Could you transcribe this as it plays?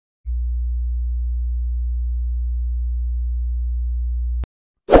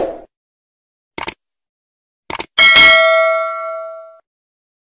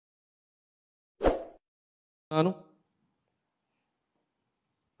నాను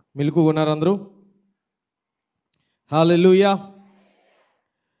మెలుకుగా ఉన్నారు అందరూ. హల్లెలూయా.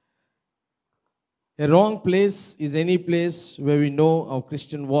 A wrong place is any place where we know our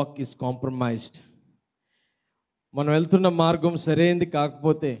Christian walk is compromised. మనం వెళ్తున్న మార్గం సరైనది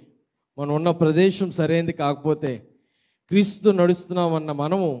కాకపోతే, మనం ఉన్న ప్రదేశం సరైనది కాకపోతే, క్రీస్తు నడుస్తున్నామన్న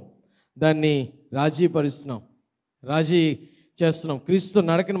మనము దాన్ని రాజీ చేస్తున్నాం. క్రీస్తు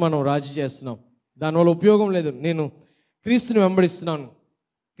నడకని మనం రాజీ చేస్తున్నాం. దానివల్ల ఉపయోగం లేదు. నేను క్రీస్తుని వెంబడిస్తున్నాను,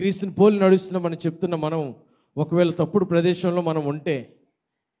 క్రీస్తుని పోలి నడుస్తున్నామని చెప్తున్న మనం ఒకవేళ తప్పుడు ప్రదేశంలో మనం ఉంటే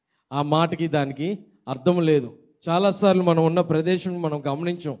ఆ మాటకి దానికి అర్థం లేదు. చాలాసార్లు మనం ఉన్న ప్రదేశం మనం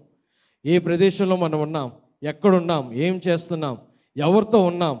గమనించాం. ఏ ప్రదేశంలో మనం ఉన్నాం, ఎక్కడున్నాం, ఏం చేస్తున్నాం, ఎవరితో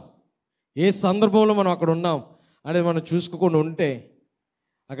ఉన్నాం, ఏ సందర్భంలో మనం అక్కడ ఉన్నాం అనేది మనం చూసుకోకుండా ఉంటే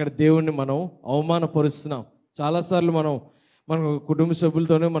అక్కడ దేవుణ్ణి మనం అవమానపరుస్తున్నాం. చాలాసార్లు మన కుటుంబ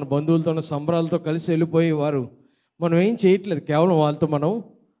సభ్యులతోనే, మన బంధువులతోనే, సంబరాలతో కలిసి వెళ్ళిపోయి వారు మనం ఏం చేయట్లేదు, కేవలం వాళ్ళతో మనం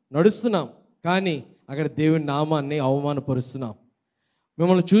నడుస్తున్నాం. కానీ అక్కడ దేవుని నామాన్ని అవమానపరుస్తున్నాం.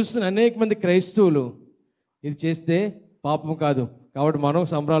 మిమ్మల్ని చూస్తున్న అనేక మంది క్రైస్తవులు ఇది చేస్తే పాపం కాదు కాబట్టి మనం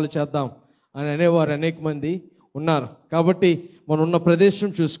సంబరాలు చేద్దాం అని అనేవారు అనేక మంది ఉన్నారు. కాబట్టి మనం ఉన్న ప్రదేశం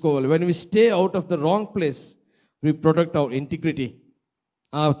చూసుకోవాలి. When we stay out of the wrong place we protect our integrity.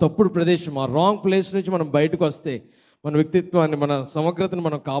 ఆ తప్పుడు ప్రదేశం, ఆ రాంగ్ ప్లేస్ నుంచి మనం బయటకు వస్తే మన వ్యక్తిత్వాన్ని, మన సమగ్రతను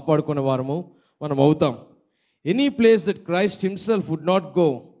మనం కాపాడుకునే వారము మనం అవుతాం. Any place that Christ himself would not go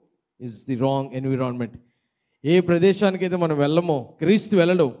is the wrong environment. ఏ ప్రదేశానికైతే మనం వెళ్ళమో, క్రీస్తు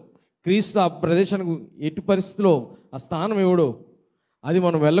వెళ్ళడు, క్రీస్తు ఆ ప్రదేశానికి ఎటు పరిస్థితిలో ఆ స్థానం ఇవ్వడు, అది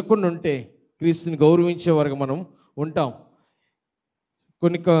మనం వెళ్ళకుండా ఉంటే క్రీస్తుని గౌరవించే వరకు మనం ఉంటాం.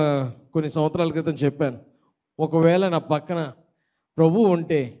 కొన్ని సంవత్సరాల క్రితం చెప్పాను, ఒకవేళ నా పక్కన ప్రభువు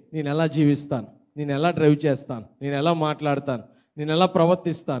ఉంటే నేను ఎలా జీవిస్తాను, నేను ఎలా డ్రైవ్ చేస్తాను, నేను ఎలా మాట్లాడతాను, నేను ఎలా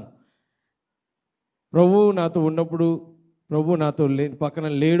ప్రవర్తిస్తాను. ప్రభువు నాతో ఉన్నప్పుడు, ప్రభువు నాతో పక్కన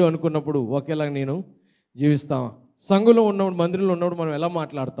లేడు అనుకున్నప్పుడు ఒకేలా నేను జీవిస్తాం. సంఘంలో ఉన్నప్పుడు, మందిరంలో ఉన్నప్పుడు మనం ఎలా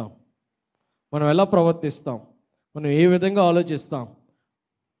మాట్లాడతాం, మనం ఎలా ప్రవర్తిస్తాం, మనం ఏ విధంగా ఆలోచిస్తాం,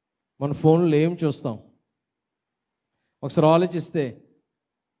 మన ఫోన్లో ఏం చూస్తాం, ఒకసారి ఆలోచిస్తే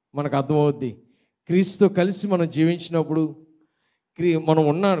మనకు అర్థమవుద్ది. క్రీస్తుతో కలిసి మనం జీవించినప్పుడు మనం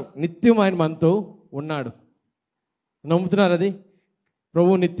ఉన్నాడు, నిత్యం ఆయన మనతో ఉన్నాడు. నమ్ముతున్నారు అది?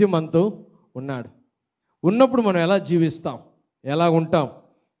 ప్రభువు నిత్యం మనతో ఉన్నాడు. ఉన్నప్పుడు మనం ఎలా జీవిస్తాం, ఎలా ఉంటాం?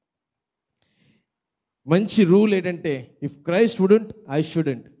 మంచి రూల్ ఏంటంటే, if Christ wouldn't I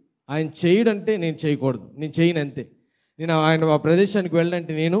shouldn't. ఆయన చేయడంటే నేను చేయకూడదు, నేను చేయను అంతే. నేను ఆయన ఆ ప్రదేశానికి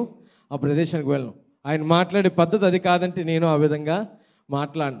వెళ్ళంటే నేను ఆ ప్రదేశానికి వెళ్ళను. ఆయన మాట్లాడే పద్ధతి అది కాదంటే నేను ఆ విధంగా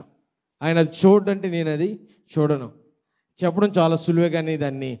మాట్లాడను. ఆయన అది చూడంటే నేను అది చూడను. చెప్పడం చాలా సులువే, కానీ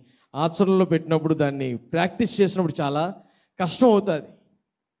దాన్ని ఆచరణలో పెట్టినప్పుడు, దాన్ని ప్రాక్టీస్ చేసినప్పుడు చాలా కష్టం అవుతుంది.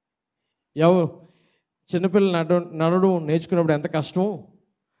 చిన్నపిల్లలు నడవడం నేర్చుకున్నప్పుడు ఎంత కష్టమో,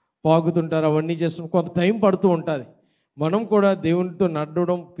 పాగుతుంటారు, అవన్నీ చేస్తాం, కొంత టైం పడుతూ ఉంటుంది. మనం కూడా దేవునితో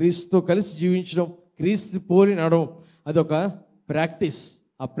నడవడం, క్రీస్తుతో కలిసి జీవించడం, క్రీస్తు పోలి నడవడం అదొక ప్రాక్టీస్.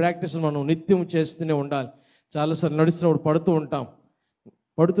 ఆ ప్రాక్టీస్ మనం నిత్యం చేస్తూనే ఉండాలి. చాలాసార్లు నడుస్తున్నప్పుడు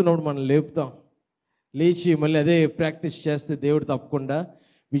పడుతున్నప్పుడు మనం లేపుతాం, లేచి మళ్ళీ అదే ప్రాక్టీస్ చేస్తే దేవుడు తప్పకుండా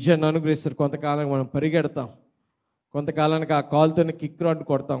విజయాన్ని అనుగ్రహిస్తారు. కొంతకాలానికి మనం పరిగెడతాం, కొంతకాలానికి ఆ కాలుతోనే కిక్ రాడ్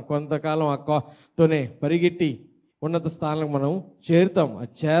కొడతాం, కొంతకాలం ఆ కాలుతోనే పరిగెట్టి ఉన్నత స్థానానికి మనం చేరుతాం.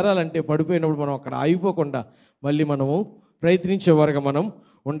 అది చేరాలంటే పడిపోయినప్పుడు మనం అక్కడ ఆగిపోకుండా మళ్ళీ మనము ప్రయత్నించే వరకు మనం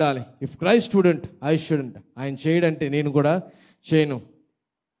ఉండాలి. If Christ student I shouldn't. ఆయన చేయడంటే నేను కూడా చేయను.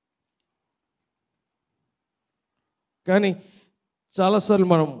 కానీ చాలాసార్లు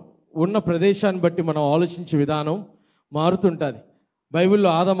మనం ఉన్న ప్రదేశాన్ని బట్టి మనం ఆలోచించే విధానం మారుతుంటుంది. బైబిల్లో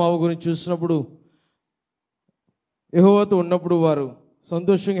ఆదాము అవ్వ గురించి చూసినప్పుడు, యెహోవాతో ఉన్నప్పుడు వారు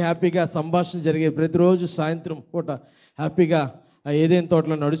సంతోషంగా హ్యాపీగా సంభాషణ జరిగేది. ప్రతిరోజు సాయంత్రం పూట హ్యాపీగా ఆ ఏదైనా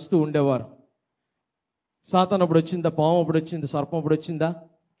తోటలో నడుస్తూ ఉండేవారు. సాతాను అప్పుడు వచ్చిందా? పాము అప్పుడు వచ్చింది? సర్పం అప్పుడు వచ్చిందా?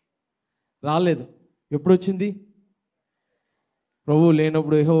 రాలేదు. ఎప్పుడు వచ్చింది? ప్రభువు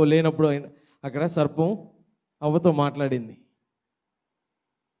లేనప్పుడు, యెహోవా లేనప్పుడు అక్కడ సర్పం అవ్వతో మాట్లాడింది.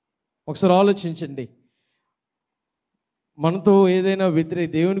 ఒకసారి ఆలోచించండి. మనతో ఏదైనా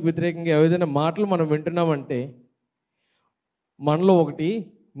దేవునికి వ్యతిరేకంగా ఏదైనా మాటలు మనం వింటున్నామంటే మనలో ఒకటి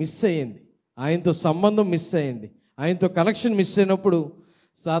మిస్ అయ్యింది, ఆయనతో సంబంధం మిస్ అయ్యింది, ఆయనతో కనెక్షన్ మిస్ అయినప్పుడు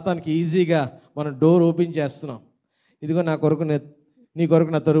సాతానికి ఈజీగా మనం డోర్ ఓపెన్ చేస్తున్నాం. ఇదిగో నీ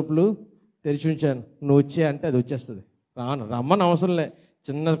కొరకు నా తలుపులు తెరిచి ఉంచాను, నువ్వు వచ్చే అంటే అది వచ్చేస్తుంది. రమ్మని అవసరం లే,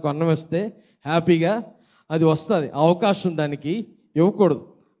 చిన్న కొన్నం వేస్తే హ్యాపీగా అది వస్తుంది. అవకాశం దానికి ఇవ్వకూడదు.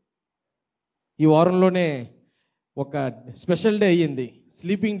 ఈ వారంలోనే ఒక స్పెషల్ డే అయ్యింది,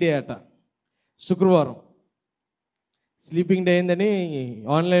 స్లీపింగ్ డే అట. శుక్రవారం స్లీపింగ్ డే అయిందని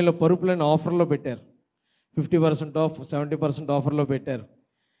ఆన్లైన్లో పరుపులని ఆఫర్లో పెట్టారు. 50% ఆఫ్, 70% ఆఫర్లో పెట్టారు.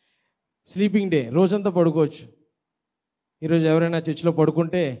 స్లీపింగ్ డే, రోజంతా పడుకోవచ్చు. ఈరోజు ఎవరైనా చర్చిలో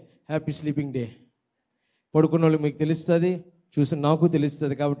పడుకుంటే హ్యాపీ స్లీపింగ్ డే. పడుకున్న వాళ్ళు మీకు తెలుస్తుంది, చూసి నాకు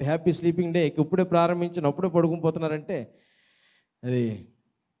తెలుస్తుంది. కాబట్టి హ్యాపీ స్లీపింగ్ డే ఇప్పుడే ప్రారంభించిన అప్పుడే పడుకుని పోతున్నారంటే అది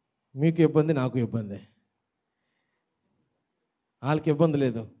మీకు ఇబ్బంది, నాకు ఇబ్బంది. వాళ్ళకి ఇబ్బంది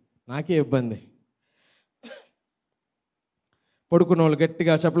లేదు, నాకే ఇబ్బంది. పడుకున్న వాళ్ళు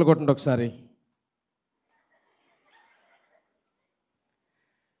గట్టిగా చప్పలు కొట్టండి ఒకసారి.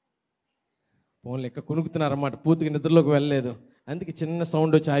 ఫోన్లు ఎక్క కునుకుతున్నారన్నమాట, పూర్తిగా నిద్రలోకి వెళ్ళలేదు, అందుకే చిన్న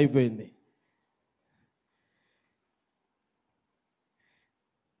సౌండ్ వచ్చి ఆగిపోయింది.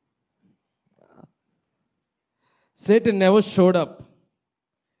 Satan never showed up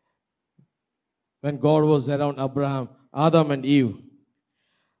when God was around Abraham, Adam and Eve.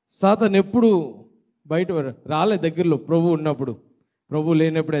 సాతాను ఎప్పుడు బయట రాలే దగ్గరలో, ప్రభు ఉన్నప్పుడు. ప్రభు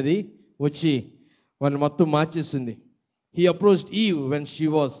లేనప్పుడు అది వచ్చి వాళ్ళని మొత్తం మార్చేసింది. He approached Eve when she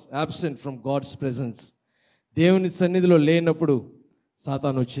was absent from God's presence. దేవుని సన్నిధిలో లేనప్పుడు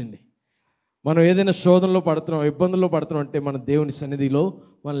సాతాను వచ్చింది. మనం ఏదైనా శోధనలో పడుతున్నాం, ఇబ్బందుల్లో పడుతున్నాం అంటే మన దేవుని సన్నిధిలో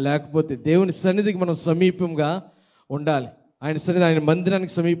మనం లేకపోతే, దేవుని సన్నిధికి మనం సమీపంగా ఉండాలి. ఆయన సన్నిధి, ఆయన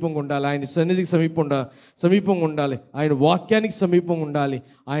మందిరానికి సమీపంగా ఉండాలి, ఆయన సన్నిధికి సమీపంగా ఉండాలి, ఆయన వాక్యానికి సమీపంగా ఉండాలి,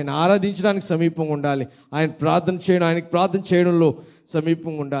 ఆయన ఆరాధించడానికి సమీపంగా ఉండాలి, ఆయనకి ప్రార్థన చేయడంలో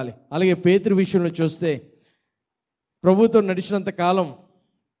సమీపంగా ఉండాలి. అలాగే పేతురు విషయంలో చూస్తే ప్రభుతో నడిచినంత కాలం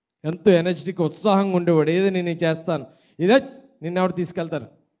ఎంతో ఎనర్జెటిక్, ఉత్సాహంగా ఉండేవాడు. ఏదైనా నేను చేస్తాను, ఇదే నిన్నెవరు తీసుకెళ్తారు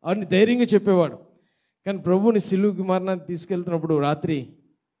అని ధైర్యంగా చెప్పేవాడు. కానీ ప్రభుని సిలువుకి మరణానికి తీసుకెళ్తున్నప్పుడు రాత్రి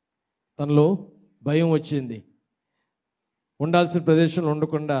తనలో భయం వచ్చింది. ఉండాల్సిన ప్రదేశంలో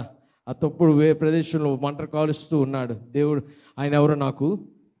ఉండకుండా ఆ తప్పుడు ప్రదేశంలో మంట కాలుస్తూ ఉన్నాడు. దేవుడు ఆయన ఎవరో నాకు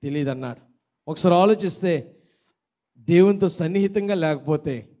తెలియదు అన్నాడు. ఒకసారి ఆలోచిస్తే దేవునితో సన్నిహితంగా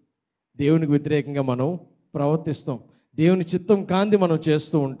లేకపోతే దేవునికి వ్యతిరేకంగా మనం ప్రవర్తిస్తాం. దేవుని చిత్తం కాంది మనం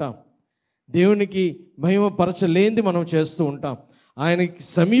చేస్తూ ఉంటాం. దేవునికి మహిమపరచలేంది మనం చేస్తూ ఉంటాం. ఆయనకి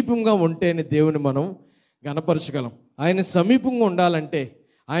సమీపంగా ఉంటేనే దేవుని మనం గణపరచగలం. ఆయన సమీపంగా ఉండాలంటే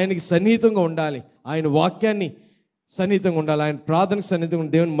ఆయనకి సన్నిహితంగా ఉండాలి, ఆయన వాక్యాన్ని సన్నిహితంగా ఉండాలి, ఆయన ప్రార్థనకు సన్నిహితంగా,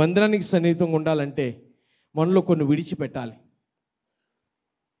 దేవుని మందిరానికి సన్నిహితంగా ఉండాలంటే మనలో కొన్ని విడిచిపెట్టాలి.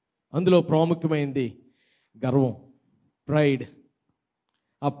 అందులో ప్రాముఖ్యమైనది గర్వం, ప్రైడ్.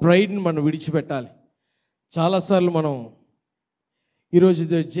 ఆ ప్రైడ్ని మనం విడిచిపెట్టాలి. చాలాసార్లు మనం ఈరోజు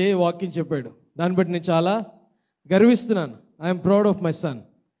జే వాక్యం చెప్పాడు, దాన్ని బట్టి నేను చాలా గర్విస్తున్నాను. I'm proud of my son.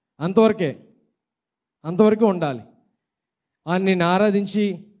 అంతవరకే ఉండాలి. ఆయన నేను ఆరాధించి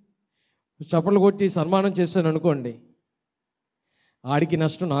చప్పట్లు కొట్టి సన్మానం చేశాను అనుకోండి, ఆడికి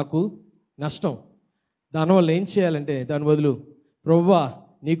నష్టం, నాకు నష్టం. దానివల్ల ఏం చేయాలంటే దాని బదులు ప్రభువా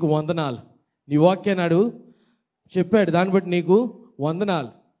నీకు వందనాలు, నీ వాక్యానాడు చెప్పాడు, దాన్ని బట్టి నీకు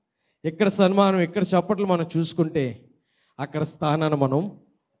వందనాలు. ఎక్కడ సన్మానం, ఎక్కడ చప్పట్లు మనం చూసుకుంటే అక్కడ స్థానాన్ని మనం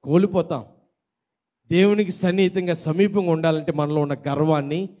కోల్పోతాం. దేవునికి సన్నిహితంగా సమీపంగా ఉండాలంటే మనలో ఉన్న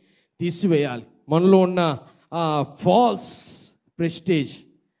గర్వాన్ని తీసివేయాలి. మనలో ఉన్న ఫాల్స్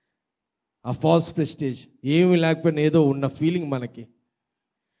ప్రెస్టేజ్ ఏమీ లేకపోయినా ఏదో ఉన్న ఫీలింగ్ మనకి.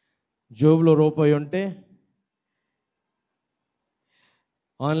 జోబులో రూపాయి ఉంటే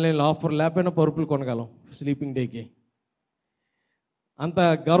ఆన్లైన్లో ఆఫర్ లేకపోయినా పరుపులు కొనగలం స్లీపింగ్ డేకి. అంత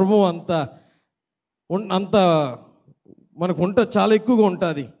గర్వం అంత మనకు చాలా ఎక్కువగా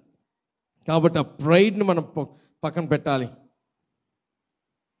ఉంటుంది. కాబట్టి ఆ ప్రైడ్ని మనం పక్కన పెట్టాలి.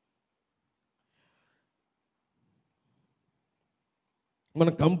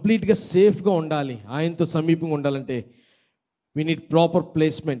 మనం కంప్లీట్గా సేఫ్గా ఉండాలి. ఆయనతో సమీపంగా ఉండాలంటే వీ నీడ్ ప్రాపర్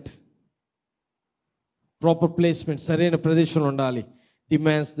ప్లేస్మెంట్. సరైన ప్రదేశంలో ఉండాలి.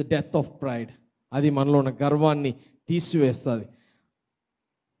 Demands the death of pride. అది మనలో ఉన్న గర్వాన్ని తీసివేస్తుంది.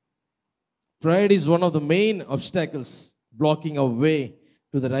 Pride is one of the main obstacles blocking our way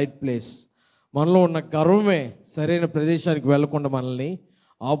to the right place. మనలో ఉన్న గర్వమే సరైన ప్రదేశానికి వెళ్లకుండా మనల్ని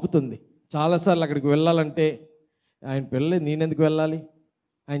ఆపుతుంది. చాలాసార్లు అక్కడికి వెళ్ళాలంటే ఆయన పిల్లలేదు, నేనెందుకు వెళ్ళాలి,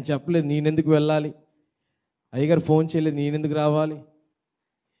 ఆయన చెప్పలేదు, నేనెందుకు వెళ్ళాలి, అయ్యగారు ఫోన్ చేయలేదు, నేనెందుకు రావాలి.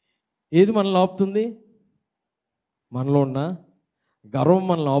 ఏది మనల్ని ఆపుతుంది? మనలో ఉన్న గర్వం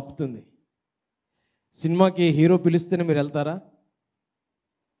మనల్ని ఆపుతుంది. సినిమాకి హీరో పిలిస్తేనే మీరు వెళ్తారా?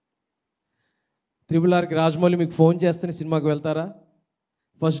 RRRకి రాజమౌళి మీకు ఫోన్ చేస్తేనే సినిమాకి వెళ్తారా?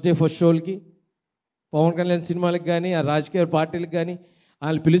 First day first షోలకి, Pawan Kalyan సినిమాలకు కానీ, ఆ రాజకీయ పార్టీలకు కానీ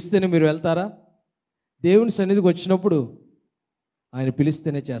ఆయన పిలిస్తేనే మీరు వెళ్తారా? దేవుని సన్నిధికి వచ్చినప్పుడు ఆయన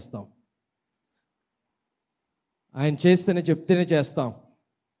పిలిస్తేనే చేస్తాం, ఆయన చేస్తేనే చెప్తేనే చేస్తాం.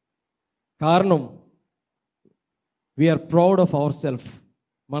 కారణం we are proud of our self.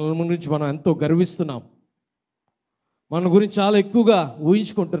 మన గురించి మనం ఎంతో గర్విస్తున్నాం, మన గురించి చాలా ఎక్కువగా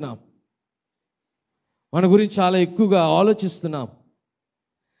ఊహించుకుంటున్నాం. మన గురించి చాలా ఎక్కువగా ఆలోచిస్తున్నాం.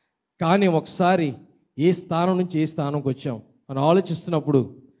 కానీ ఒకసారి ఏ స్థానం నుంచి ఏ స్థానంకి వచ్చాం మనం ఆలోచిస్తున్నప్పుడు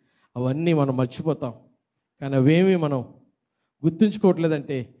అవన్నీ మనం మర్చిపోతాం. కానీ అవేమీ మనం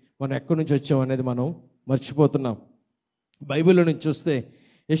గుర్తుంచుకోవట్లేదంటే మనం ఎక్కడి నుంచి వచ్చాం అనేది మనం మర్చిపోతున్నాం. బైబిల్లో నుంచి చూస్తే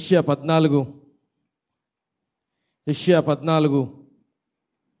యెషయా 14:12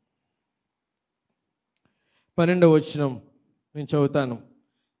 నేను చదువుతాను.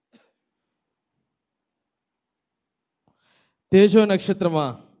 తేజో నక్షత్రమా,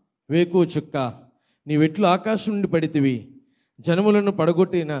 వేకువ చుక్క, నీవెట్లు ఆకాశం నుండి పడితివి, జనములను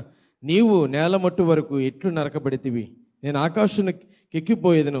పడగొట్టిన నీవు నేలమట్టు వరకు ఎట్లు నరకబడితివి. నేను ఆకాశానికి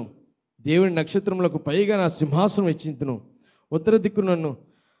ఎక్కిపోయేదను, దేవుని నక్షత్రములకు పైగా నా సింహాసనం హెచ్చింతును. ఉత్తర దిక్కు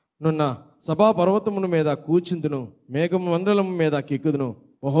నున్న సభా పర్వతముల మీద కూర్చుందును, మేఘం మండలం మీద కెక్కుదును,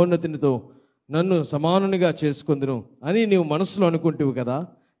 మహోన్నతినితో నన్ను సమానునిగా చేసుకుందును అని నీవు మనసులో అనుకుంటువు కదా.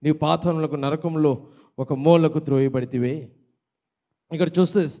 నీవు పాతాళములకు నరకంలో ఒక మూలకు త్రోయబడితివే. ఇక్కడ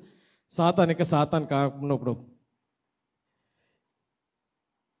చూస్తే Satan కాకున్నప్పుడు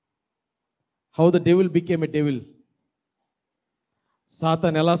how the devil became a devil.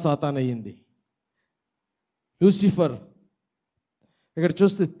 Satan ఎలా సాతాన్ అయ్యింది. లూసిఫర్ ఇక్కడ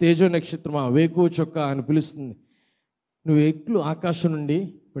చూస్తే తేజో నక్షత్రమా, వేకువ చొక్క అని పిలుస్తుంది. నువ్వు ఎట్లు ఆకాశం నుండి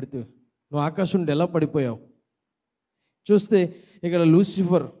పడితే, నువ్వు ఆకాశం నుండి ఎలా పడిపోయావు. చూస్తే ఇక్కడ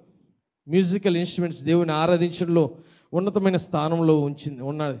లూసిఫర్ మ్యూజికల్ ఇన్స్ట్రుమెంట్స్ దేవుని ఆరాధించడంలో ఉన్నతమైన స్థానంలో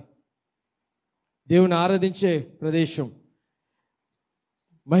ఉన్నది. దేవుని ఆరాధించే ప్రదేశం,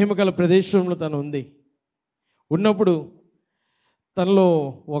 మహిమగల ప్రదేశంలో తను ఉన్నప్పుడు తనలో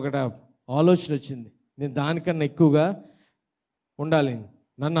ఒకట ఆలోచన వచ్చింది, నేను దానికన్నా ఎక్కువగా ఉండాలి,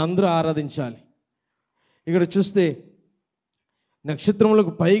 నన్ను అందరూ ఆరాధించాలి. ఇక్కడ చూస్తే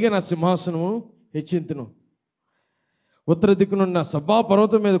నక్షత్రములకు పైగా నా సింహాసనము హెచ్చింతును, ఉత్తర దిక్కునున్న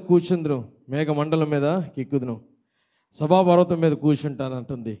సభాపర్వతం మీద కూర్చుందును, మేఘమండలం మీద కెక్కుదును. సభాపర్వతం మీద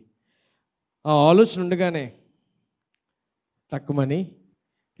కూర్చుంటానంటుంది. ఆ ఆలోచన ఉండగానే తక్కువని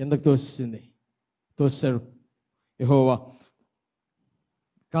కిందకు తోసాడు యెహోవా.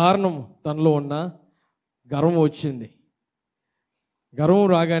 కారణం తనలో ఉన్న గర్వం వచ్చింది. గర్వం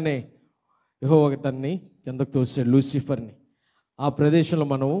రాగానే యెహోవా తన్ని కిందకు తోసాడు, లూసిఫర్ని. ఆ ప్రదేశంలో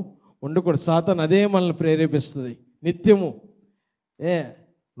మనం ఉండకూడదు. సాతాను అదే మనల్ని ప్రేరేపిస్తుంది నిత్యము.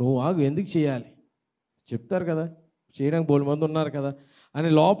 నువ్వు ఆగు, ఎందుకు చేయాలి, చెప్తారు కదా, చేయడానికి బోలు మంది ఉన్నారు కదా అని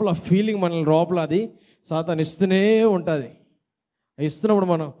లోపల ఫీలింగ్ మనల్ని లోపల అది సాతాను ఇస్తూనే ఉంటుంది. ఇస్తున్నప్పుడు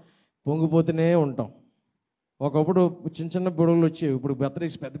మనం పొంగిపోతూనే ఉంటాం. ఒకప్పుడు చిన్న చిన్న బుడగలు వచ్చేవి, ఇప్పుడు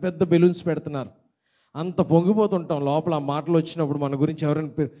బెత్తరేసి పెద్ద పెద్ద బెలూన్స్ పెడుతున్నారు. అంత పొంగిపోతుంటాం లోపల ఆ మాటలు వచ్చినప్పుడు, మన గురించి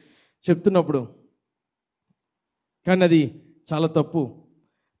ఎవరైనా చెప్తున్నప్పుడు. కానీ అది చాలా తప్పు.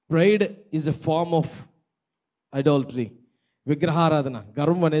 Pride is a form of ఐడాల్ట్రీ, విగ్రహారాధన.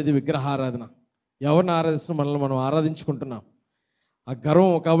 గర్వం అనేది విగ్రహారాధన. ఎవరిని ఆరాధిస్తున్నా మనల్ని మనం ఆరాధించుకుంటున్నాం. ఆ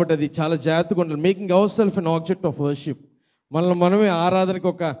గర్వం కాబట్టి అది చాలా జాగ్రత్తగా ఉండాలి. Making our self an object of worship. మనల్ని మనమే ఆరాధనకు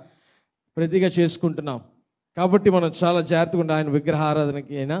ఒక ప్రతిగా చేసుకుంటున్నాం కాబట్టి మనం చాలా జాగ్రత్తగా ఉండాలి. ఆయన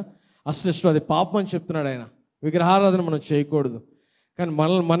విగ్రహారాధనకి అయినా అశ్రేష్టం, అది పాపం అని చెప్తున్నాడు ఆయన. విగ్రహారాధన మనం చేయకూడదు. కానీ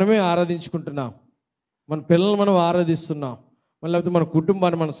మనల్ని మనమే ఆరాధించుకుంటున్నాం. మన పిల్లల్ని మనం ఆరాధిస్తున్నాం, లేకపోతే మన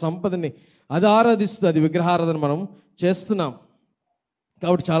కుటుంబాన్ని, మన సంపదని అది ఆరాధిస్తుంది. అది విగ్రహారాధన మనం చేస్తున్నాం.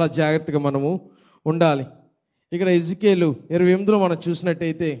 కాబట్టి చాలా జాగ్రత్తగా మనము ఉండాలి. ఇక్కడ ఎజికేలు 28లో మనం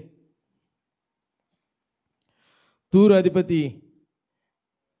చూసినట్టయితే తూరు అధిపతి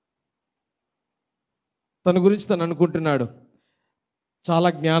తన గురించి తను అనుకుంటున్నాడు, చాలా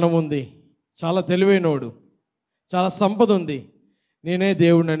జ్ఞానం ఉంది, చాలా తెలివైనోడు, చాలా సంపద ఉంది, నేనే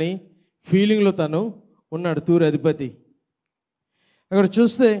దేవుడినని ఫీలింగ్లో తను ఉన్నాడు తూరు అధిపతి. అక్కడ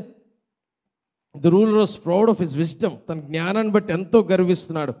చూస్తే the ruler was proud of his wisdom. తన జ్ఞానాన్ని బట్టి ఎంతో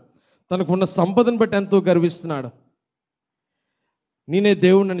గర్విస్తున్నాడు, తనకున్న సంపదను బట్టి ఎంతో గర్విస్తున్నాడు, నేనే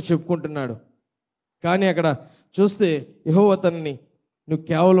దేవుడిని చెప్పుకుంటున్నాడు. కానీ అక్కడ చూస్తే యెహోవా తనని నువ్వు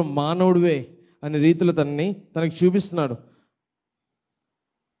కేవలం మానవుడివే అనే రీతిలో తనకి చూపిస్తున్నాడు.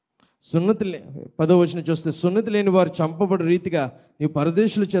 సున్నతి 10వ వచనం చూస్తే, సున్నతి లేని వారు చంపబడు రీతిగా నీవు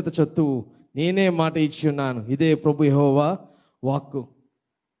పరదేశుల చేత చత్తువు, నేనే మాట ఇచ్చి ఉన్నాను, ఇదే ప్రభు యెహోవా వాక్కు.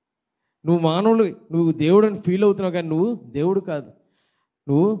 నువ్వు మానవులు, నువ్వు దేవుడు అని ఫీల్ అవుతున్నావు, కానీ నువ్వు దేవుడు కాదు,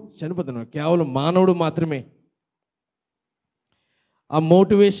 నువ్వు చనిపోతున్నావు, కేవలం మానవుడు మాత్రమే. ఆ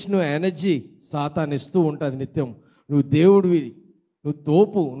మోటివేషన్, ఎనర్జీ సాతాను ఇస్తూ ఉంటుంది నిత్యం. నువ్వు దేవుడివి, నువ్వు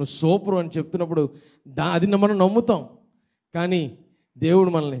తోపు, నువ్వు సూపరు అని చెప్తున్నప్పుడు అది మనం నమ్ముతాం. కానీ దేవుడు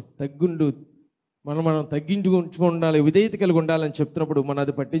మనల్ని మనం తగ్గించుకు ఉండాలి, విధేయత కలిగి ఉండాలని చెప్తున్నప్పుడు మనం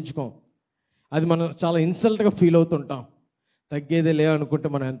అది పట్టించుకోం. అది మనం చాలా ఇన్సల్ట్గా ఫీల్ అవుతుంటాం. తగ్గేదే లే అనుకుంటే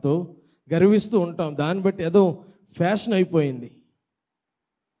మనం ఎంతో గర్విస్తూ ఉంటాం. దాన్ని బట్టి ఏదో ఫ్యాషన్ అయిపోయింది.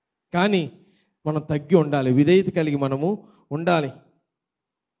 కానీ మనం తగ్గి ఉండాలి, విధేయత కలిగి మనము ఉండాలి.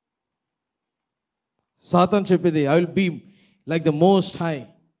 సాతాను చెప్పేది, I will be like the most high,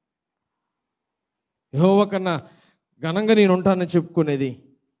 యెహోవా కన్నా ఘనంగా నేను ఉంటానని చెప్పుకునేది.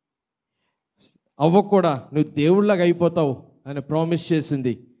 అవ్వ కూడా నువ్వు దేవుళ్ళలాగా అయిపోతావు అని ప్రామిస్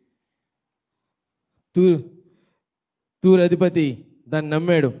చేసింది. తూరు అధిపతి దాన్ని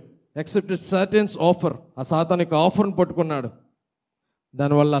నమ్మాడు, యాక్సెప్టెడ్ సర్టెన్స్ ఆఫర్. ఆ సాతాను యొక్క ఆఫర్ని పట్టుకున్నాడు.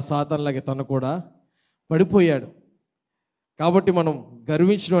 దానివల్ల సాతానులాగే తను కూడా పడిపోయాడు. కాబట్టి మనం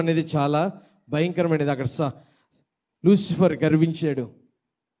గర్వించడం అనేది చాలా భయంకరమైనది. అక్కడ లూసిఫర్ గర్వించాడు,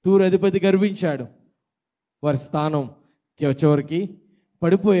 తూరు అధిపతి గర్వించాడు, వారి స్థానం చివరికి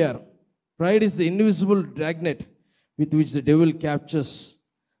పడిపోయారు. Pride is the invisible డ్రాగ్నెట్ with which the devil captures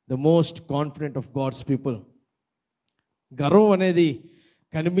the most confident of God's people. గర్వం అనేది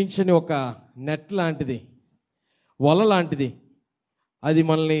కనిపించని ఒక నెట్ లాంటిది, వల లాంటిది. అది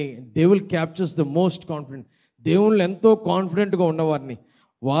మనల్ని devil captures the most confident. దేవుళ్ళు ఎంతో కాన్ఫిడెంట్గా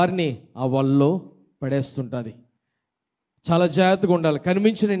వారిని ఆ వలలో పడేస్తుంటుంది. చాలా జాగ్రత్తగా ఉండాలి.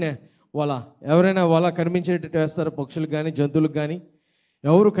 కనిపించిన వల, ఎవరైనా వల కనిపించేటట్టు వేస్తారో పక్షులకు కానీ జంతువులకు కానీ?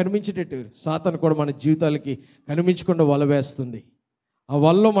 ఎవరు కనిపించేటట్టు. సాతాను కూడా మన జీవితాలకి కనిపించకుండా వల వేస్తుంది. ఆ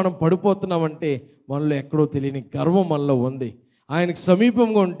వలలో మనం పడిపోతున్నామంటే మనలో ఎక్కడో తెలియని గర్వం మనలో ఉంది. ఆయనకు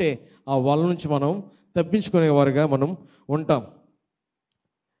సమీపంగా ఉంటే ఆ వల నుంచి మనం తప్పించుకునేవారుగా మనం ఉంటాం.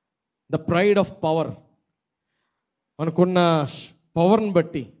 ద ప్రైడ్ ఆఫ్ పవర్, మనకున్న పవర్ని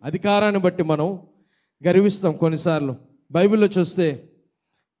బట్టి, అధికారాన్ని బట్టి మనం గర్విస్తాం కొన్నిసార్లు. బైబిల్లో చూస్తే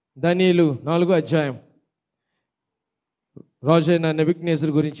దానియేలు 4వ అధ్యాయం రాజైన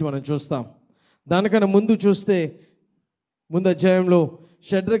నెబుకద్నెజరు గురించి మనం చూస్తాం. దానికన్నా ముందు చూస్తే ముందు అధ్యాయంలో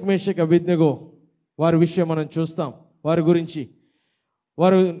షడ్రక్ మేషక్ అబేద్నెగో వారి విషయం మనం చూస్తాం. వారి గురించి,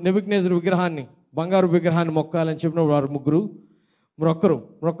 వారు నెబుకద్నెజరు విగ్రహాన్ని, బంగారు విగ్రహాన్ని మొక్కాలని చెప్పినప్పుడు వారు ముగ్గురు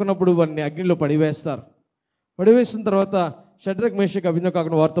మొక్కనప్పుడు వారిని అగ్నిలో పడివేస్తారు. పడివేసిన తర్వాత షడ్రక్ మేషక్ అబేద్నెగో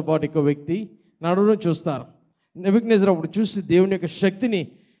కాకుండా వారితో పాటు ఇంకో వ్యక్తి నడవడం చూస్తారు. నెబుకద్నెజరు అప్పుడు చూసి దేవుని యొక్క శక్తిని,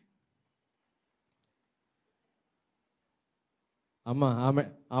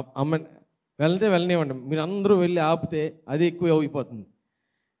 ఆమె వెళ్తే వెళ్ళనివ్వండి, మీరు అందరూ వెళ్ళి ఆపితే అది ఎక్కువ అయిపోతుంది.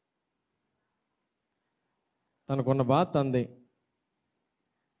 తనకున్న బాధ తంది.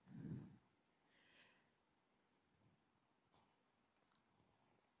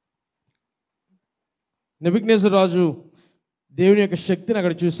 నెబుకద్నెజరు రాజు దేవుని యొక్క శక్తిని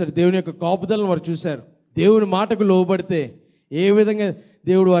అక్కడ చూశారు, దేవుని యొక్క కాపుదలను వారు చూశారు. దేవుని మాటకు లోబడితే ఏ విధంగా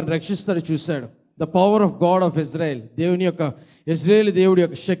దేవుడు వారిని రక్షిస్తాడో చూశాడు. The power of God of Israel, దేవుని యొక్క ఇజ్రాయేల్ దేవుడి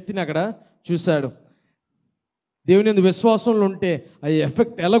యొక్క శక్తిని అక్కడ చూశాడు. దేవుని యందు విశ్వాసంలో ఉంటే ఆ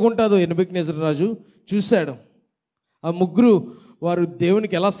ఎఫెక్ట్ ఎలాగుంటుందో నెబుకద్నెజరు రాజు చూశాడు. ఆ ముగ్గురు వారు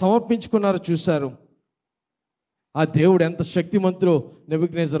దేవునికి ఎలా సమర్పించుకున్నారో చూశారు. ఆ దేవుడు ఎంత శక్తిమంతుడో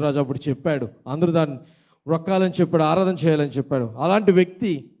నెబుకద్నెజరు రాజు అప్పుడు చెప్పాడు. అందరూ దాన్ని రొక్కాలని చెప్పాడు, ఆరాధన చేయాలని చెప్పాడు. అలాంటి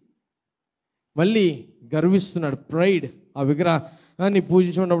వ్యక్తి మళ్ళీ గర్విస్తున్నాడు. ప్రైడ్, ఆ విగ్రహాన్ని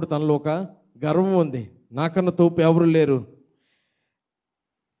పూజించుకున్నప్పుడు తనలో ఒక గర్వం ఉంది, నాకన్నా తోపు ఎవరు లేరు.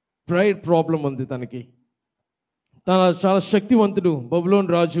 ప్రైడ్ ప్రాబ్లం ఉంది తనకి. తన చాలా శక్తివంతుడు,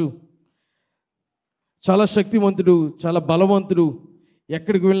 బబులోను రాజు చాలా శక్తివంతుడు, చాలా బలవంతుడు,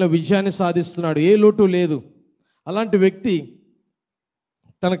 ఎక్కడికి వెళ్ళిన విజయాన్ని సాధిస్తున్నాడు, ఏ లోటు లేదు. అలాంటి వ్యక్తి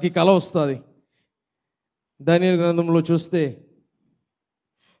తనకి కల వస్తుంది. దానియేలు గ్రంథంలో చూస్తే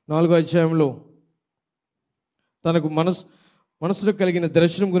 4వ అధ్యాయంలో తనకు మనసులో కలిగిన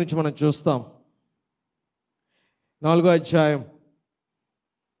దర్శనం గురించి మనం చూస్తాం. 4వ అధ్యాయం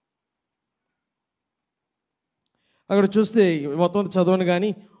అక్కడ చూస్తే మొత్తం చదవను కానీ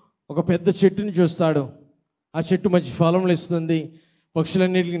ఒక పెద్ద చెట్టుని చూస్తాడు. ఆ చెట్టు మంచి ఫలములు ఇస్తుంది,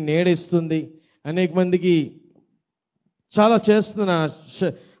 పక్షులన్నిటికీ నీడ ఇస్తుంది, అనేక మందికి చాలా చేస్తున్న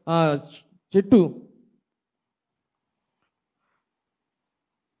ఆ చెట్టు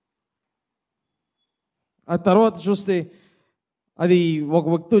ఆ తర్వాత చూస్తే అది ఒక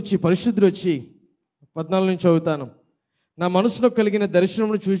వ్యక్తి వచ్చి, పరిశుద్ధుడు వచ్చి, 14 నుంచి చదువుతాను. నా మనసులో కలిగిన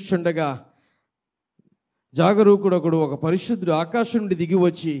దర్శనమును చూచుచుండగా జాగరూకుడొకడు, ఒక పరిశుద్ధుడు ఆకాశం నుండి దిగి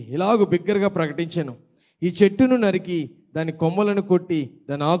వచ్చి ఇలాగూ బిగ్గరగా ప్రకటించాను, ఈ చెట్టును నరికి దాని కొమ్మలను కొట్టి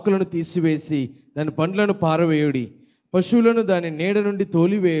దాని ఆకులను తీసివేసి దాని పండ్లను పారవేయుడి, పశువులను దాని నీడ నుండి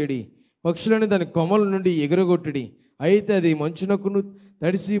తోలివేయుడి, పక్షులను దాని కొమ్మల నుండి ఎగురగొట్టుడి. అయితే అది మంచునకును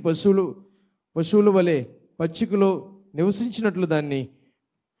తడిసి పశువుల వలె పచ్చికలో నివసించినట్లు దాన్ని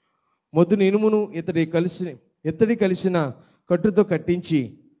మొద్దుని ఇనుమును ఇత్తడి కలిసిన కట్టుతో కట్టించి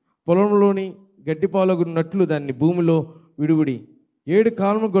పొలంలోని గడ్డిపాలగున్నట్లు దాన్ని భూమిలో విడువుడి. 7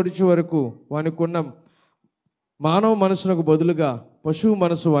 కాలము గడిచే వరకు వానికున్న మానవ మనసునకు బదులుగా పశువు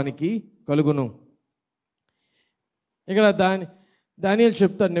మనసు వానికి కలుగును. ఇక్కడ దానియేలు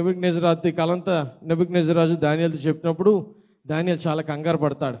చెప్తాడు నెబుకద్నెజరు కాలంతా నెబుకద్నెజరు రాజు దానియేలుతో చెప్పినప్పుడు దానియేలు చాలా కంగారు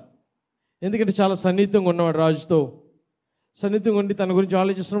పడతాడు. ఎందుకంటే చాలా సన్నిహితంగా ఉన్నవాడు రాజుతో. సన్నిహితంగా ఉండి తన గురించి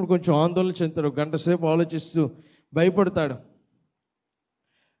ఆలోచిస్తున్నప్పుడు కొంచెం ఆందోళన చెందుతాడు. గంట సేపు ఆలోచిస్తూ భయపడతాడు.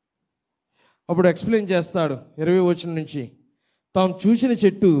 అప్పుడు ఎక్స్ప్లెయిన్ చేస్తాడు 20వ వచనం నుంచి. తాము చూసిన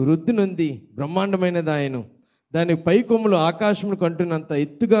చెట్టు వృద్ధి నొంది బ్రహ్మాండమైనదాయను. దాని పై కొమ్ములు ఆకాశమును కంటున్నంత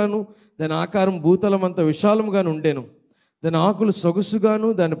ఎత్తుగాను, దాని ఆకారం భూతలమంత విశాలముగాను ఉండెను. దాని ఆకులు సొగసుగాను,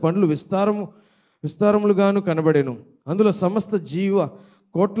 దాని పండ్లు విస్తారములుగాను కనబడెను. అందులో సమస్త జీవ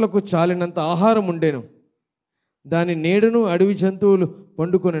కోట్లకు చాలినంత ఆహారం ఉండెను. దాని నీడను అడవి జంతువులు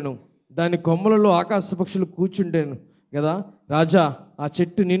పండుకొనెను. దాని కొమ్మలలో ఆకాశ పక్షులు కూర్చుండెను కదా. రాజా, ఆ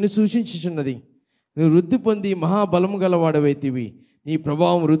చెట్టు నిన్ను సూచించుచున్నది. నువ్వు వృద్ధి పొంది మహాబలము గలవాడవైతివి. నీ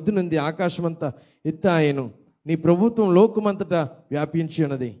ప్రభావం వృద్ధి నుండి ఆకాశమంతా ఎత్తాయను. నీ ప్రభుత్వం లోకమంతటా వ్యాపించి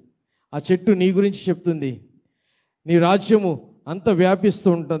ఉన్నది. ఆ చెట్టు నీ గురించి చెప్తుంది. నీ రాజ్యము అంత వ్యాపిస్తూ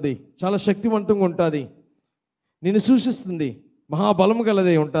ఉంటుంది, చాలా శక్తివంతంగా ఉంటుంది, నిన్ను సూచిస్తుంది, మహాబలము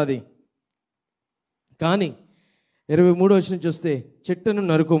గలదే ఉంటుంది. కానీ 23వ వచనం చూస్తే, చెట్టును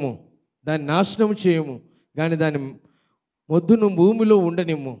నరుకుము, దాన్ని నాశనము చేయము, కానీ దాని మొద్దును భూమిలో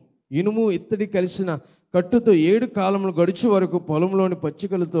ఉండనిమ్ము. ఇనుము ఇత్తడి కలిసిన కట్టుతో 7 కాలములు గడుచు వరకు పొలంలోని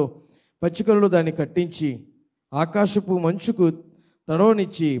పచ్చికలలో దాన్ని కట్టించి ఆకాశపు మంచుకు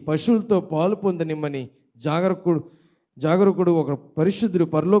తడవనిచ్చి పశువులతో పాలు పొందనిమ్మని జాగరకుడు ఒక పరిశుద్ధుడు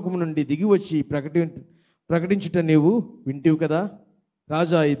పరలోకము నుండి దిగి వచ్చి ప్రకటించుట నీవు వింటివి కదా.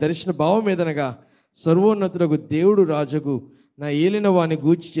 రాజా, ఈ దర్శన భావం ఏదనగా, సర్వోన్నతులకు దేవుడు రాజుకు నా ఏలిన వాని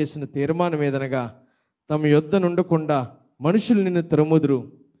గూర్చి చేసిన తీర్మానం ఏదనగా, తమ యొద్ద నుండకుండా మనుషులు నిన్ను తరుముదురు.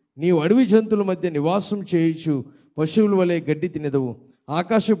 నీవు అడవి జంతువుల మధ్య నివాసం చేయుచు పశువుల వలె గడ్డి తినెదవు.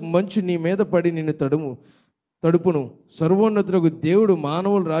 ఆకాశపు మంచు నీ మీద పడి నిన్ను తడుపును. సర్వోన్నతులకు దేవుడు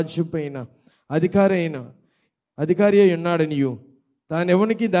మానవుల రాజ్యపైన అధికారి అయి ఉన్నాడనియు,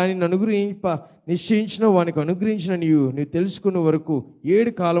 తానెవనికి దానిని నిశ్చయించిన వానికి అనుగ్రహించిన నీవు తెలుసుకున్న వరకు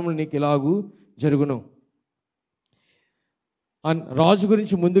 7 కాలములు నీకు ఇలాగూ జరుగును. రాజు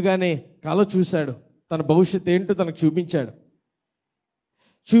గురించి ముందుగానే కల చూశాడు. తన భవిష్యత్తు ఏంటో తనకు చూపించాడు.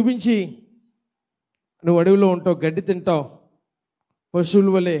 చూపించి, నువ్వు అడవిలో ఉంటావు, గడ్డి తింటావు, పశువుల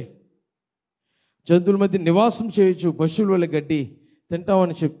వలె జంతువుల మధ్య నివాసం చేయొచ్చు, పశువుల వలె గడ్డి తింటావు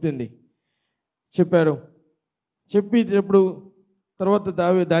అని చెప్పారు. చెప్పేటప్పుడు తర్వాత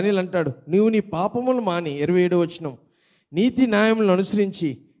దానియేలు అంటాడు, నీవు నీ పాపములు మాని, 27వ వచనం, నీతి న్యాయములను అనుసరించి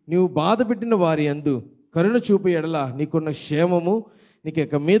నీవు బాధ పెట్టిన వారి యందు కరుణ చూపే ఎడల నీకున్న క్షేమము నీకు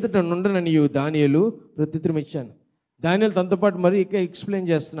ఇక మీదట నుండనని దానియేలు ప్రత్యుత్తరం ఇచ్చాను. దానియేలు తనతో పాటు మరి ఇక ఎక్స్ప్లెయిన్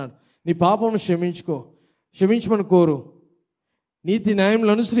చేస్తున్నాడు. నీ పాపమును క్షమించమని కోరు, నీతి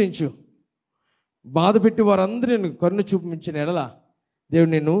న్యాయములను అనుసరించు, బాధ పెట్టి వారందరూ కరుణ చూపించిన ఎడల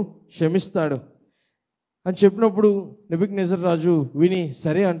దేవుడు నిన్ను క్షమిస్తాడు అని చెప్పినప్పుడు నెబుకద్నెజరు రాజు విని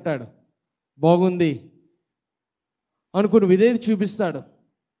సరే అంటాడు. బాగుంది అనుకుని విధేయత చూపిస్తాడు.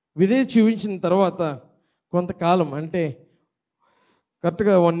 విధేయత చూపించిన తర్వాత కొంతకాలం, అంటే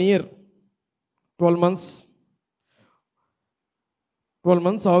కరెక్ట్గా 1 year 12 months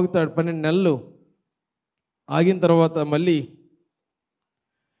ఆగుతాడు. 12 నెలలు ఆగిన తర్వాత మళ్ళీ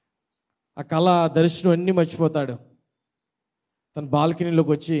ఆ కళ, దర్శనం అన్నీ మర్చిపోతాడు. తన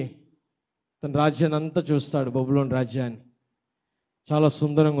బాల్కనీలోకి వచ్చి తన రాజ్యాన్ని అంతా చూస్తాడు. బబులోను రాజ్యాన్ని చాలా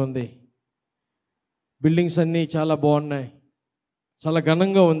సుందరంగా ఉంది, బిల్డింగ్స్ అన్నీ చాలా బాగున్నాయి, చాలా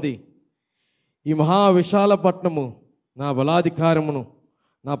ఘనంగా ఉంది. ఈ మహా విశాల పట్టణము నా బలాధికారమును,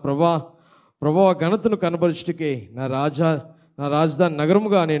 నా ప్రభావ ఘనతను కనబరుచుటకే నా రాజధాని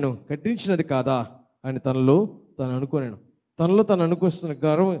నగరముగా నేను కట్టించినది కాదా అని తనలో తను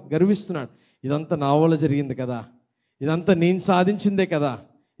గర్విస్తున్నాడు. ఇదంతా నా వల్ల జరిగింది కదా, ఇదంతా నేను సాధించిందే కదా,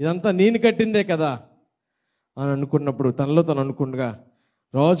 ఇదంతా నేను కట్టిందే కదా అని అనుకున్నప్పుడు తనలో తను అనుకుండగా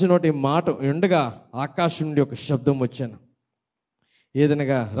రాజు నోటి మాట ఉండగా ఆకాశం నుండి ఒక శబ్దం వచ్చాను.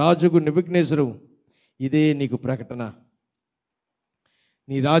 ఏదనగా, రాజుకు నెబుకద్నెజరు, ఇదే నీకు ప్రకటన,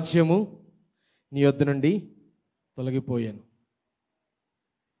 నీ రాజ్యము నీ యొద్ద నుండి తొలగిపోయాను.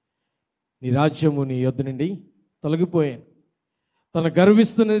 నీ రాజ్యము నీ యొద్ద నుండి తొలగిపోయాను. తను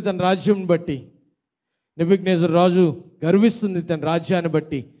గర్విస్తున్నది తన రాజ్యం బట్టి. నెబుకద్నెజరు రాజు గర్విస్తుంది తన రాజ్యాన్ని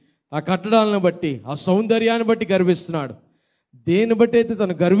బట్టి, ఆ కట్టడాలను బట్టి, ఆ సౌందర్యాన్ని బట్టి గర్విస్తున్నాడు. దేన్ని బట్టి అయితే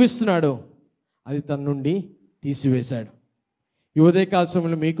తను గర్విస్తున్నాడో అది తన నుండి తీసివేశాడు. ఈ ఉదయకాల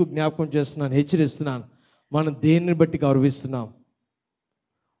సమయంలో మీకు జ్ఞాపకం చేస్తున్నాను, హెచ్చరిస్తున్నాను, మనం దేన్ని బట్టి గర్విస్తున్నాం?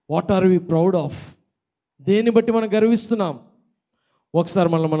 What are we proud of? దేన్ని బట్టి మనం గర్విస్తున్నాం? ఒకసారి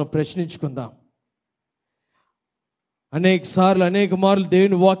మనం ప్రశ్నించుకుందాం. అనేక మార్లు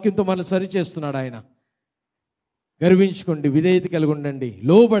దేవుని వాక్యంతో మనం సరిచేస్తున్నాడు ఆయన. గర్వించుకోండి, విధేయత కలిగి ఉండండి,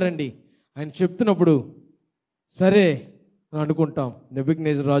 లోబడండి ఆయన చెప్తున్నప్పుడు సరే అని అనుకుంటాం.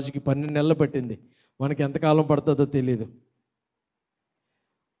 నెబుకద్నెజర్ రాజుకి 12 నెలలు పట్టింది, మనకి ఎంతకాలం పడుతుందో తెలియదు.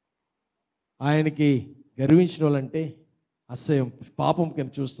 ఆయనకి గర్వించిన వాళ్ళంటే అసహ్యం, పాపం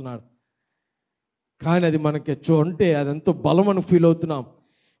కింద చూస్తున్నాడు. కానీ అది మనకి ఉంటే అదెంతో బలం అని ఫీల్ అవుతున్నాం.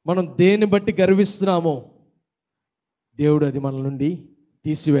 మనం దేన్ని బట్టి గర్విస్తున్నామో దేవుడు అది మన నుండి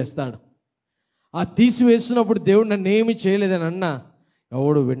తీసివేస్తాడు. ఆ తీసివేసినప్పుడు దేవుడు నన్ను ఏమీ చేయలేదని అన్నా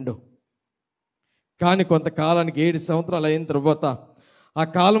ఎవడు విండు. కానీ కొంతకాలానికి 7 సంవత్సరాలు అయిన తర్వాత, ఆ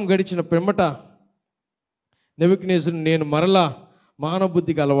కాలం గడిచిన పిమ్మట నెబుకద్నెజరు నేను మరలా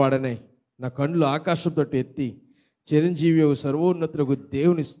మానబుద్ధి గలవాడనే నా కళ్ళు ఆకాశంతో ఎత్తి చిరంజీవి సర్వోన్నతులకు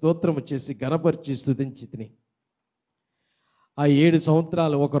దేవుని స్తోత్రము చేసి గణపరిచి స్తుతించి తిని. ఆ 7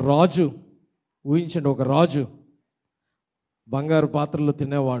 సంవత్సరాలు ఒక రాజు, ఊహించండి, ఒక రాజు బంగారు పాత్రలో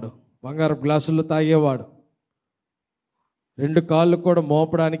తినేవాడు, బంగారు గ్లాసుల్లో తాగేవాడు, 2 కాళ్ళు కూడా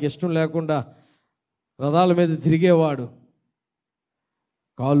మోపడానికి ఇష్టం లేకుండా రథాల మీద తిరిగేవాడు,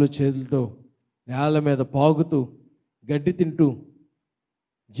 కాళ్ళు చేతులతో నేల మీద పాగుతూ గడ్డి తింటూ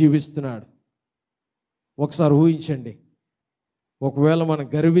జీవిస్తున్నాడు. ఒకసారి ఊహించండి, ఒకవేళ మనం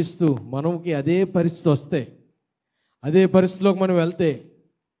గర్విస్తూ మనకి అదే పరిస్థితి వస్తే, అదే పరిస్థితిలోకి మనం వెళ్తే,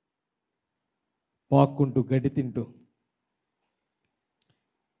 పాక్కుంటూ గడ్డి తింటూ,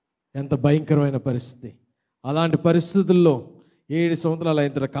 ఎంత భయంకరమైన పరిస్థితి. అలాంటి పరిస్థితుల్లో 7 సంవత్సరాలు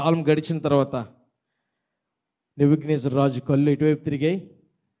అయిన తర్వాత, కాలం గడిచిన తర్వాత నెబుకద్నెజర్ రాజు కళ్ళు ఇటువైపు తిరిగాయి,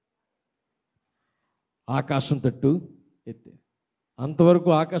 ఆకాశం తట్టు ఎత్తి. అంతవరకు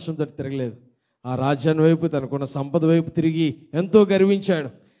ఆకాశం తట్టు తిరగలేదు. ఆ రాజ్యాన్ని వైపు, తనకున్న సంపద వైపు తిరిగి ఎంతో గర్వించాడు.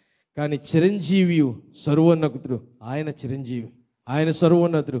 కానీ చిరంజీవి సర్వోన్నతుడు, ఆయన చిరంజీవి, ఆయన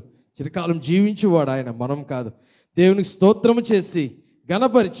సర్వోన్నతుడు, చిరకాలం జీవించేవాడు ఆయన, మనం కాదు. దేవునికి స్తోత్రము చేసి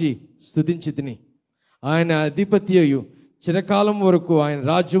గణపరిచి స్తుతించి తిని. ఆయన అధిపత్యయు చిరకాలం వరకు, ఆయన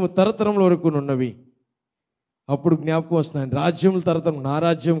రాజ్యము తరతరముల వరకు ఉన్నవి. అప్పుడు జ్ఞాపకం వస్తుంది, ఆయన రాజ్యములు తరతరం, నా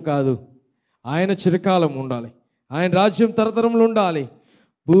రాజ్యం కాదు, ఆయన చిరకాలం ఉండాలి, ఆయన రాజ్యం తరతరములు ఉండాలి.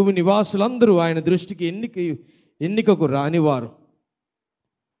 భూమి నివాసులందరూ ఆయన దృష్టికి ఎన్నికకు రానివారు.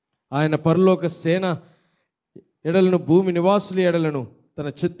 ఆయన పరలోక సేన ఎడలను, భూమి నివాసుల ఎడలను తన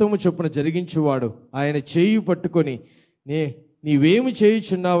చిత్తము చొప్పున జరిగించువాడు. ఆయన చేయి పట్టుకొని నీవేమి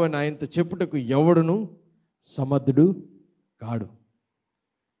చేయుచున్నావని ఆయనతో చెప్పుటకు ఎవడును సమర్థుడు కాడు.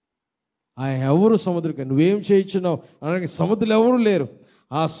 ఆయన ఎవరు సముద్రుడు, నువ్వేం చేయించున్నావు అనగా సముద్రులు ఎవరు లేరు.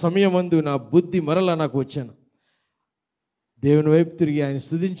 ఆ సమయమందు నా బుద్ధి మరలా నాకు వచ్చాను. దేవుని వైపు తిరిగి ఆయన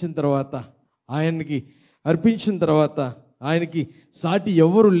స్తుతించిన తర్వాత, ఆయనకి అర్పించిన తర్వాత, ఆయనకి సాటి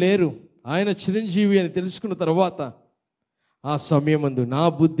ఎవరు లేరు, ఆయన చిరంజీవి అని తెలుసుకున్న తర్వాత, ఆ సమయమందు నా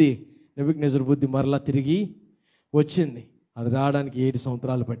బుద్ధి, నెబుకద్నెజరు బుద్ధి మరలా తిరిగి వచ్చింది. అది రావడానికి 7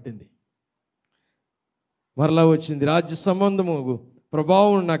 సంవత్సరాలు పట్టింది. మరలా వచ్చింది. రాజ్య సంబంధము,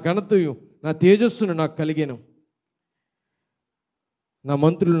 ప్రభావం, నా ఘనతయు, నా తేజస్సును నాకు కలిగాను. నా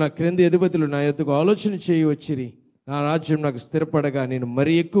మంత్రులు, నా క్రింది అధిపతులు నా యొద్దకు ఆలోచన చేయి వచ్చిరి. నా రాజ్యం నాకు స్థిరపడగా నేను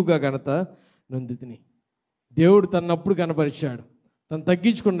మరీ ఎక్కువగా ఘనత నొందితిని. దేవుడు తనప్పుడు కనపరిచాడు. తను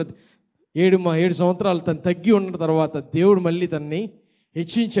తగ్గించుకున్న 7 సంవత్సరాలు తను తగ్గి ఉన్న తర్వాత దేవుడు మళ్ళీ తనని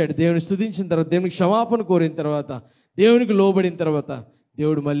హెచ్చించాడు. దేవుని స్తుతించిన తర్వాత, దేవునికి క్షమాపణ కోరిన తర్వాత, దేవునికి లోబడిన తర్వాత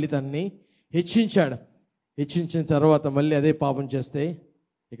దేవుడు మళ్ళీ తనని హెచ్చించాడు. హెచ్చించిన తర్వాత మళ్ళీ అదే పాపం చేస్తే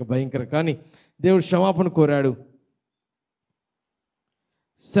ఇక భయంకరం. కానీ దేవుడు క్షమాపణ కోరాడు.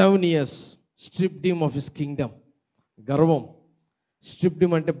 7 years stripped him of his Kingdom. గర్వం, స్ట్రిప్డ్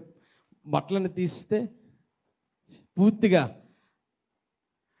హిమ్ అంటే బట్టలను తీస్తే పూర్తిగా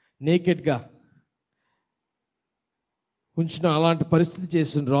నేకెడ్గా ఉంచిన అలాంటి పరిస్థితి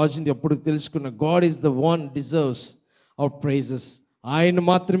చేసిన రాజుని ఎప్పుడు తెలుసుకున్న, God is the one deserves hour prices. ఆయన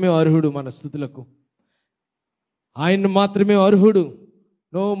మాత్రమే అర్హుడు మన స్తుతులకు, ఆయన మాత్రమే అర్హుడు.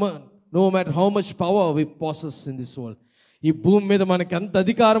 No matter how much power V passes in this world. ఈ భూమి మీద మనకి ఎంత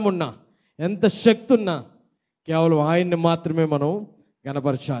అధికారం ఉన్నా, ఎంత శక్తి ఉన్నా, కేవలం ఆయన్ని మాత్రమే మనం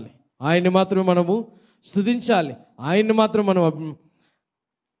గణపరచాలి, ఆయన్ని మాత్రమే మనము స్తుతించాలి, ఆయన్ని మాత్రం మనం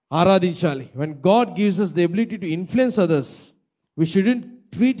ఆరాధించాలి. When God gives us the ability to influence others, we shouldn't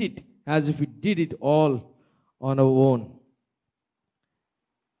treat it as if we did it all on our own.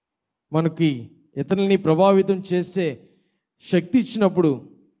 మనకి ఇతరులని ప్రభావితం చేసే శక్తి ఇచ్చినప్పుడు,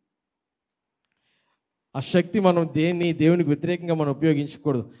 ఆ శక్తి మనం దేవునికి వ్యతిరేకంగా మనం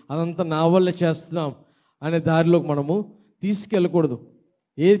ఉపయోగించకూడదు. అదంతా నా వల్ల చేస్తున్నాం అనే దారిలోకి మనము తీసుకెళ్ళకూడదు.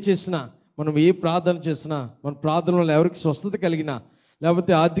 ఏది చేసినా, మనం ఏ ప్రార్థన చేసినా, మన ప్రార్థన వల్ల ఎవరికి స్వస్థత కలిగినా,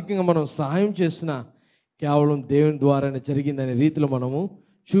 లేకపోతే ఆర్థికంగా మనం సహాయం చేసినా, కేవలం దేవుని ద్వారానే జరిగిందనే రీతిలో మనము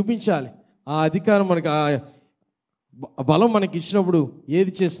చూపించాలి. ఆ అధికారం మనకి, ఆ బలం మనకి ఇచ్చినప్పుడు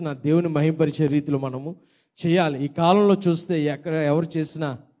ఏది చేసినా దేవుని మహింపరిచే రీతిలో మనము చేయాలి. ఈ కాలంలో చూస్తే ఎవరు చేసినా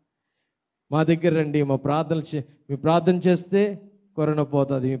మా దగ్గర రండి, మా మీ ప్రార్థన చేస్తే కరోనా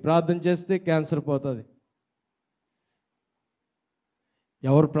పోతుంది, మీ ప్రార్థన చేస్తే క్యాన్సర్ పోతుంది.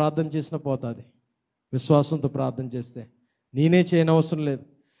 ఎవరు ప్రార్థన చేసినా పోతుంది విశ్వాసంతో ప్రార్థన చేస్తే. నేనే చేయనవసరం లేదు,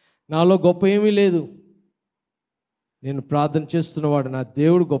 నాలో గొప్ప ఏమీ లేదు. నేను ప్రార్థన చేస్తున్నవాడు నా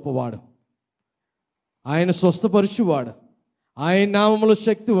దేవుడు గొప్పవాడు, ఆయన స్వస్థపరచువాడు, ఆయన నామములో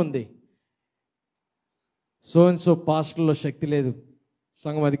శక్తి ఉంది. సో అండ్ సో పాస్టర్లో శక్తి లేదు.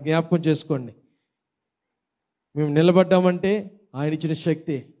 సంఘం అది జ్ఞాపకం చేసుకోండి. మేము నిలబడ్డామంటే ఆయన ఇచ్చిన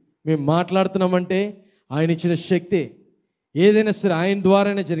శక్తి, మేము మాట్లాడుతున్నామంటే ఆయన ఇచ్చిన శక్తి. ఏదైనా సరే ఆయన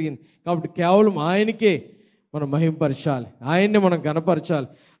ద్వారానే జరిగింది. కాబట్టి కేవలం ఆయనకే మనం మహింపరచాలి, ఆయన్నే మనం గణపరచాలి.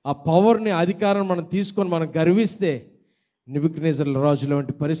 ఆ పవర్ని, అధికారాన్ని మనం తీసుకొని మనం గర్విస్తే నెబుకద్నెజరు రాజుల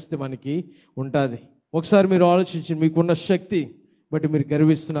వంటి పరిస్థితి మనకి ఉంటుంది. ఒకసారి మీరు ఆలోచించి, మీకున్న శక్తి బట్టి మీరు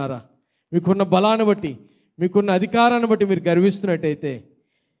గర్విస్తున్నారా? మీకున్న బలాన్ని బట్టి, మీకున్న అధికారాన్ని బట్టి మీరు గర్విస్తున్నట్టయితే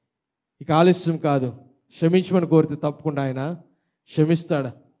ఇక ఆలస్యం కాదు. క్షమించమని కోరితే తప్పకుండా ఆయన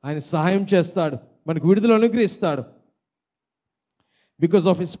క్షమిస్తాడు, ఆయన సహాయం చేస్తాడు, మనకు విడుదల అనుగ్రహిస్తాడు. Because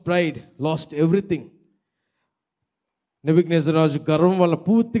of his pride lost everything. నెబుకద్నెజరు రాజు గర్వం వల్ల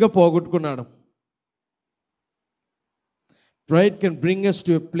పూర్తిగా పోగొట్టుకున్నాడు. Pride can bring us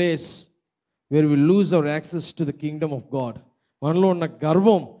to a place where we lose our access to the kingdom of God. మనలో ఉన్న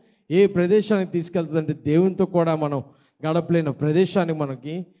గర్వం ఏ ప్రదేశానికి తీసుకెళ్తుందంటే దేవునితో కూడా మనం గడపలేని ప్రదేశానికి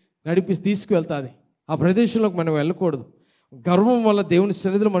మనకి తీసుకువెళ్తుంది. ఆ ప్రదేశంలోకి మనం వెళ్ళకూడదు. గర్వం వల్ల దేవుని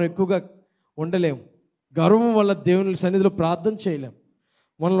సన్నిధిలో మనం ఎక్కువగా ఉండలేము. గర్వం వల్ల దేవుని సన్నిధిలో ప్రార్థన చేయలేం.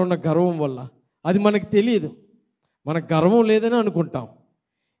 మనలో ఉన్న గర్వం వల్ల అది మనకు తెలియదు. మనకు గర్వం లేదని అనుకుంటాం.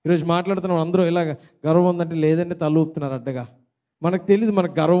 ఈరోజు మాట్లాడుతున్నాం అందరూ ఇలాగ గర్వం ఉందంటే లేదంటే తల ఊపుతున్నారు అడ్డగా. మనకు తెలియదు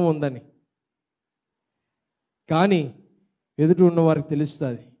మనకు గర్వం ఉందని, కానీ ఎదుటి ఉన్న వారికి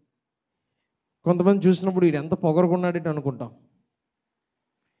తెలుస్తుంది. కొంతమంది చూసినప్పుడు వీడు ఎంత పొగరగొన్నాడేటి అనుకుంటాం,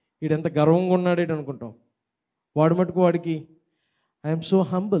 వీడెంత గర్వంగా ఉన్నాడేటి అనుకుంటాం. వాడు మటుకు వాడికి ఐఎమ్ సో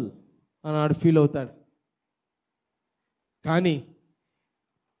హంబుల్ అని ఆడు ఫీల్ అవుతాడు. కానీ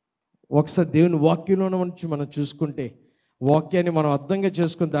ఒకసారి దేవుని వాక్యంలో నుంచి మనం చూసుకుంటే, వాక్యాన్ని మనం అర్థంగా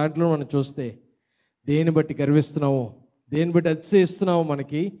చేసుకుని దాంట్లో మనం చూస్తే దేన్ని బట్టి గర్విస్తున్నామో, దేన్ని బట్టి అతిశయిస్తున్నామో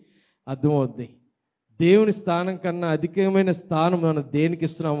మనకి అర్థమవుద్ది. దేవుని స్థానం కన్నా అధికమైన స్థానం మనం దేనికి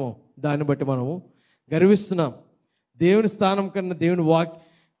ఇస్తున్నామో దాన్ని బట్టి మనము గర్విస్తున్నాం. దేవుని స్థానం కన్నా, దేవుని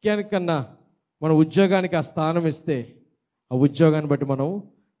వాక్యానికన్నా మన ఉద్యోగానికి ఆ స్థానం ఇస్తే ఆ ఉద్యోగాన్ని బట్టి మనం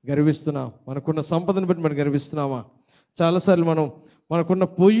గర్విస్తున్నాం. మనకున్న సంపదను బట్టి మనం గర్విస్తున్నామా? చాలాసార్లు మనకున్న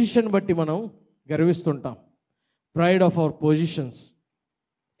పొజిషన్ బట్టి మనం గర్విస్తుంటాం. Pride of our positions.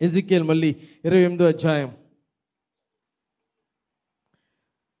 Ezekiel మళ్ళీ 28వ అధ్యాయం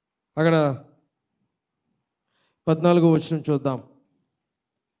అక్కడ 14వ వచనం చూద్దాం.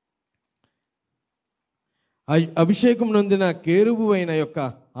 అభిషేకం నొందిన కేరుబు అయిన యొక్క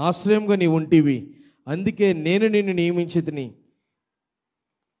ఆశ్రయంగా నీ ఉంటివి, అందుకే నేను నిన్ను నియమించితిని.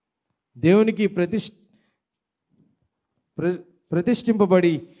 దేవునికి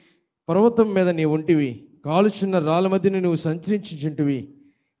ప్రతిష్ఠింపబడి పర్వతం మీద నీ ఉంటివి, కాలుచున్న రాళ్ళ మధ్యను నువ్వు సంచరించుచుంటివి.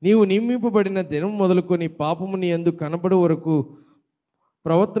 నీవు నియమింపబడిన దినం మొదలుకొని పాపము నీ యందు కనబడే వరకు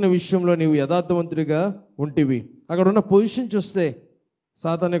ప్రవర్తన విషయంలో నీవు యథార్థవంతుడిగా ఉంటివి. అక్కడ ఉన్న పొజిషన్ చూస్తే,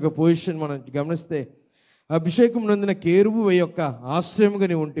 సాతాను యొక్క పొజిషన్ మనం గమనిస్తే, అభిషేకం నొందిన కేరుబు యొక్క ఆశ్రయంగా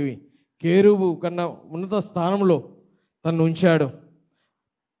నీవు ఉంటివి. కేరుబు కన్నా ఉన్నత స్థానంలో తను ఉంచాడు.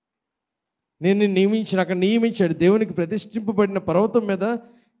 నేను అక్కడ నియమించాడు. దేవునికి ప్రతిష్ఠింపబడిన పర్వతం మీద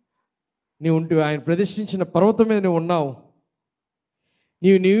నీవు ఉంటివి. ఆయన ప్రతిష్ఠించిన పర్వతం మీద నువ్వు ఉన్నావు.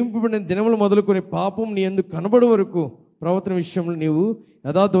 నీవు నియమింపబడిన దినములు మొదలుకొని పాపం నీ యందు కనబడే వరకు ప్రవర్తన విషయంలో నీవు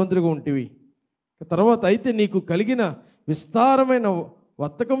యథార్థవంతుడిగా ఉంటివి. తర్వాత అయితే నీకు కలిగిన విస్తారమైన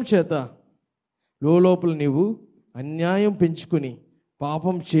వర్తకం చేత లోపల నీవు అన్యాయం పెంచుకుని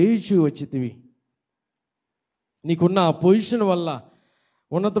పాపం చేయుచు వచ్చితివి. నీకున్న ఆ పొజిషన్ వల్ల,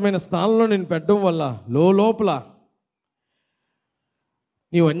 ఉన్నతమైన స్థానంలో నేను పెట్టడం వల్ల లోపల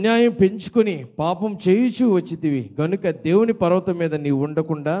నీవు అన్యాయం పెంచుకొని పాపం చేయుచు వచ్చితివి. గనుక దేవుని పర్వతం మీద నీవు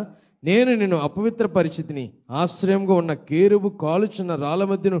ఉండకుండా నేను నిన్ను అపవిత్ర పరిస్థితిని, ఆశ్రయంగా ఉన్న కేరుబు కాలుచున్న రాళ్ళ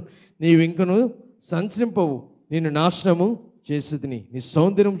మధ్యను నీవింకను సంచరింపవు, నిన్ను నాశనము చేసేదిని. నీ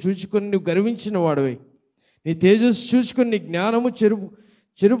సౌందర్యం చూచుకొని నువ్వు గర్వించిన వాడివి, నీ తేజస్సు చూచుకొని నీ జ్ఞానము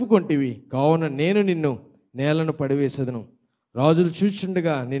చెరుపుకొంటివి. కావున నేను నిన్ను నేలను పడివేసేదను, రాజులు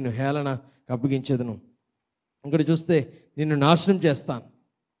చూచుండగా నిన్ను హేళన అప్పగించేదను. ఇక్కడ చూస్తే నిన్ను నాశనం చేస్తాను.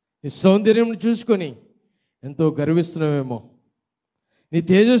 నీ సౌందర్యం చూసుకొని ఎంతో గర్విస్తున్నావేమో, నీ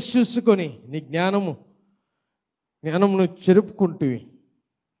తేజస్సు చూసుకొని నీ జ్ఞానమును చెరుపుకుంటువి.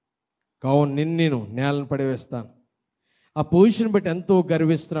 కావున నేను నేలను పడివేస్తాను. ఆ పొజిషన్ బట్టి ఎంతో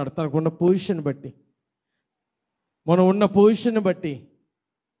గర్విస్తున్నాడు. తనకున్న పొజిషన్ బట్టి, మనం ఉన్న పొజిషన్ బట్టి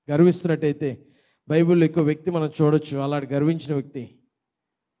గర్విస్తున్నట్టయితే బైబిల్లో ఎక్కువ వ్యక్తి మనం చూడొచ్చు అలాంటి గర్వించిన వ్యక్తి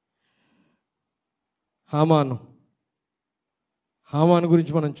హామాను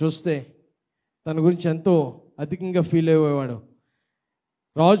గురించి మనం చూస్తే తన గురించి ఎంతో అధికంగా ఫీల్ అయ్యేవాడు.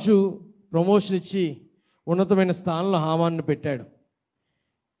 రాజు ప్రమోషన్ ఇచ్చి ఉన్నతమైన స్థానంలో హామాను పెట్టాడు.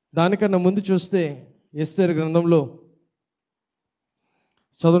 దానికన్నా ముందు చూస్తే ఎస్తేరు గ్రంథంలో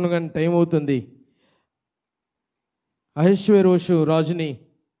చదవగానే టైం అవుతుంది. అహష్వేరోషు రాజుని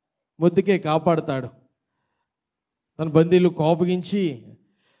మొర్దెకై కాపాడుతాడు. తన బందీలు కోపగించి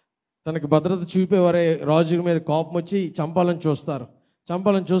తనకి భద్రత చూపేవారే రాజు మీద కోపం వచ్చి చంపాలని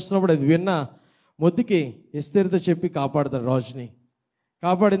చూస్తున్నప్పుడు అది విన్న మొర్దెకై ఎస్తేరుతో చెప్పి కాపాడుతాడు రాజుని.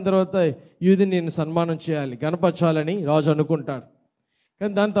 కాపాడిన తర్వాత యూదుని నేను సన్మానం చేయాలి, గణపరచాలని రాజు అనుకుంటాడు.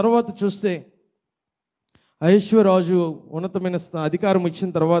 కానీ దాని తర్వాత చూస్తే అహష్వేరోషు ఉన్నతమైన అధికారం ఇచ్చిన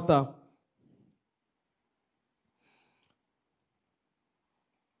తర్వాత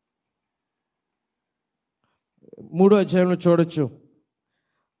 3వ అధ్యాయంలో చూడొచ్చు.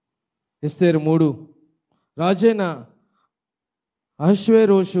 ఎస్తేరు 3 రాజైన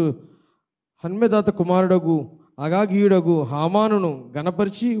అహష్వేరోషు హన్మెదాత కుమారుడగు అగాగీయుడగు హామానును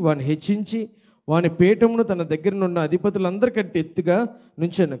గణపరిచి వాని హెచ్చించి వాని పీఠమును తన దగ్గరనున్న అధిపతులందరికంటే ఎత్తుగా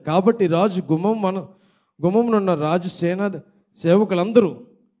నుంచాను. కాబట్టి రాజు గుమ్మమునున్న రాజు సేవకులందరూ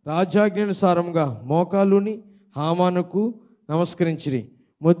రాజ్యాజ్ఞానుసారంగా మోకాలుని హామానుకు నమస్కరించిరి.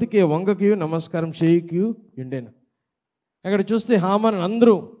 మొర్దెకై వంగకియు నమస్కారం చేయుకియు ఉండెను. అక్కడ చూస్తే హామాను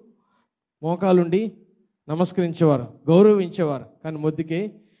అందరూ మోకాలుండి నమస్కరించేవారు, గౌరవించేవారు. కానీ మొర్దెకై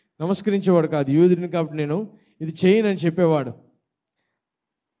నమస్కరించేవాడు కాదు. యూదుడిని కాబట్టి నేను ఇది చేయనని చెప్పేవాడు.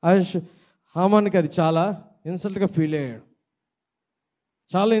 హామానుకి అది చాలా ఇన్సల్ట్గా ఫీల్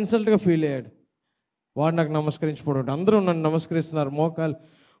అయ్యాడు. వాడు నాకు నమస్కరించిపోవడం, అందరూ నన్ను నమస్కరిస్తున్నారు,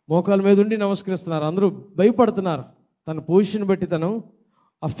 మోకాల మీద ఉండి నమస్కరిస్తున్నారు, అందరూ భయపడుతున్నారు. తన పొజిషన్ బట్టి తను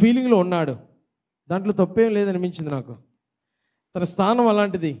ఆ ఫీలింగ్లో ఉన్నాడు. దాంట్లో తప్పేం లేదనిపించింది నాకు. తన స్థానం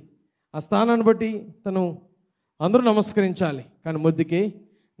అలాంటిది. ఆ స్థానాన్ని బట్టి తను అందరూ నమస్కరించాలి, కానీ మొర్దెకై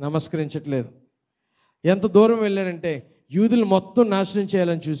నమస్కరించట్లేదు. ఎంత దూరం వెళ్ళాడంటే యూదులు మొత్తం నాశనం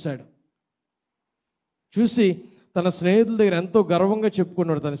చేయాలని చూసి తన స్నేహితుల దగ్గర ఎంతో గర్వంగా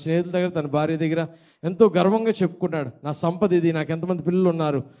చెప్పుకున్నాడు. తన స్నేహితుల దగ్గర, తన భార్య దగ్గర ఎంతో గర్వంగా చెప్పుకున్నాడు. నా సంపద ఇది, నాకు ఎంతమంది పిల్లలు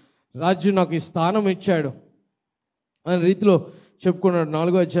ఉన్నారు, రాజ్యం నాకు ఈ స్థానం ఇచ్చాడు అనే రీతిలో చెప్పుకున్నాడు.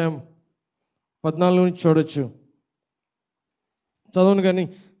 4వ అధ్యాయం 14 నుంచి చూడొచ్చు. చదవను కానీ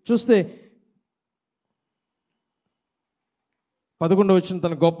చూస్తే 11వ వచనం,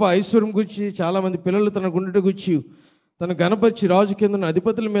 తన గొప్ప ఐశ్వర్యం గురించి, చాలామంది పిల్లలు తన గుండెట గురించి తను గణపరిచి రాజు కింద ఉన్న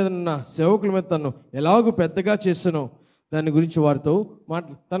అధిపతుల మీద ఉన్న సేవకుల మీద తను ఎలాగో పెద్దగా చేసానో దాని గురించి వారితో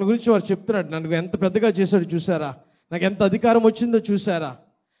తన గురించి వారు చెప్తున్నాడు. నన్ను ఎంత పెద్దగా చేశాడు చూసారా, నాకు ఎంత అధికారం వచ్చిందో చూసారా,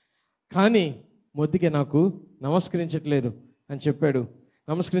 కానీ మొర్దెకై నాకు నమస్కరించట్లేదు అని చెప్పాడు.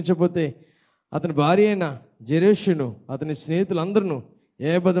 నమస్కరించకపోతే అతని భార్య అయిన జెరెషును అతని స్నేహితులందరూ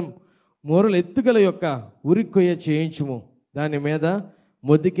ఏబదం మూరలు ఎత్తుగల యొక్క ఉరి కొయ్య చేయించుము, దాని మీద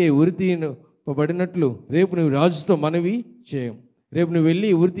మొర్దెకై ఉరి తీయబడినట్లు రేపు నువ్వు రాజుతో మనవి చేయము. రేపు నువ్వు వెళ్ళి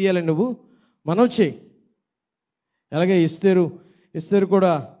ఉరి తీయాలని నువ్వు మనవి చేయి. అలాగే ఎస్తేరు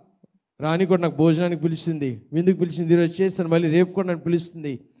కూడా రాణి కూడా నాకు భోజనానికి పిలిచింది, విందుకు పిలిచింది, ఈరోజు చేశాను, మళ్ళీ రేపు కూడా నన్ను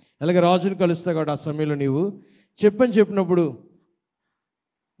పిలుస్తుంది, అలాగే రాజును కలుస్తా కాబట్టి ఆ సమయంలో నీవు చెప్పినప్పుడు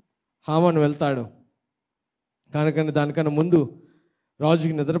హామాను వెళ్తాడు. కానీ దానికన్నా ముందు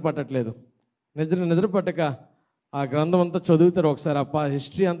రాజుకి నిద్ర పట్టట్లేదు. నిద్ర పట్టక ఆ గ్రంథం అంతా చదువుతారు, ఒకసారి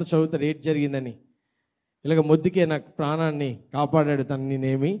హిస్టరీ అంతా చదువుతారు ఏంటి జరిగిందని. ఇలాగ మొర్దెకై నాకు ప్రాణాన్ని కాపాడాడు, తను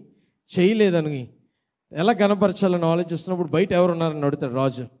నేనేమి చేయలేదని ఎలా కనపరచాలని ఆలోచిస్తున్నప్పుడు బయట ఎవరు ఉన్నారని అడుగుతాడు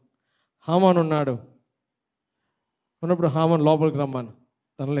రాజు. హామాను ఉన్నప్పుడు హామాను లోపలికి రమ్మాను.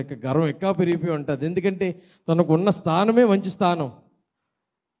 తనలో యొక్క గర్వం ఎక్కువ పెరిగిపోయి ఉంటుంది. ఎందుకంటే తనకు ఉన్న స్థానమే మంచి స్థానం,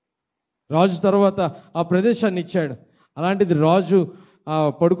 రాజు తర్వాత ఆ ప్రదేశాన్ని ఇచ్చాడు. అలాంటిది రాజు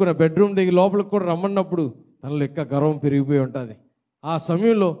పడుకున్న బెడ్రూమ్ దగ్గర లోపలికి కూడా రమ్మన్నప్పుడు తనలో ఎక్కువ గర్వం పెరిగిపోయి ఉంటుంది. ఆ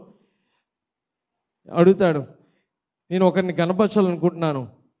సమయంలో అడుగుతాడు, నేను ఒకరిని కనపరచాలనుకుంటున్నాను,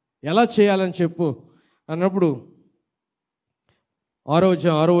 ఎలా చేయాలని చెప్పు అన్నప్పుడు 6వ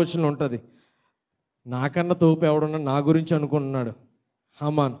వచనంలో ఉంటుంది, నాకన్నా తోపు ఎవడన్నా నా గురించి అనుకుంటున్నాడు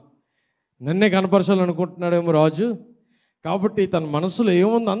హామాను, నన్నే కనపరచాలనుకుంటున్నాడేమో రాజు. కాబట్టి తన మనసులో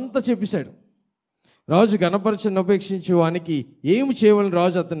ఏముందో అంతా చెప్పేశాడు. రాజు గణపరచని అపేక్షించి వానికి ఏమి చేయవాలని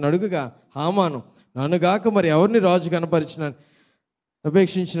రాజు అతన్ని అడుగుగా, హామాను నన్నుగాక మరి ఎవరిని రాజు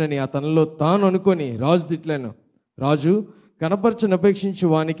అపేక్షించినని తనలో తాను అనుకొని రాజు తిట్టాను. రాజు గణపరచని అపేక్షించి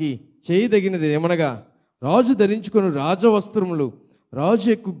వానికి చేయదగినది ఏమనగా, రాజు ధరించుకుని రాజవస్త్రములు, రాజు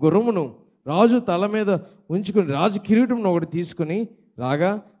ఎక్కువ గుర్రమును, రాజు తల మీద ఉంచుకుని రాజు కిరీటమును ఒకటి తీసుకుని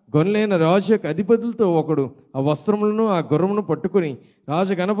రాగా గొనలైన రాజు యొక్క అధిపతులతో ఒకడు ఆ వస్త్రములను ఆ గుర్రమును పట్టుకొని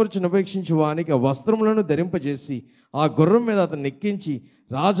రాజు గణపరచును అపేక్షించి వానికి ఆ వస్త్రములను ధరింపజేసి ఆ గుర్రం మీద అతను ఎక్కించి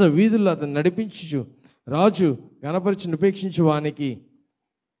రాజ వీధుల్లో అతను నడిపించుచు రాజు గణపరచును ఉపేక్షించి వానికి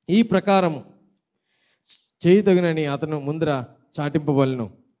ఈ ప్రకారం చేయతగినని అతను ముందర చాటింపవలను.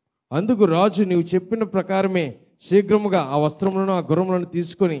 అందుకు రాజు నీవు చెప్పిన ప్రకారమే శీఘ్రముగా ఆ వస్త్రములను ఆ గుర్రములను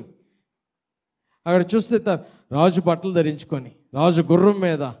తీసుకొని అక్కడ చూస్తే రాజు బట్టలు ధరించుకొని రాజు గుర్రం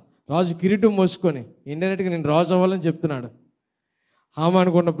మీద రాజు కిరీటం మోసుకొని ఇండైరెక్ట్గా నేను రాజు అవ్వాలని చెప్తున్నాడు.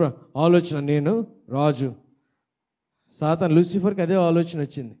 హామానుకున్న ఆలోచన, నేను రాజు. సాతాను లూసిఫర్కి అదే ఆలోచన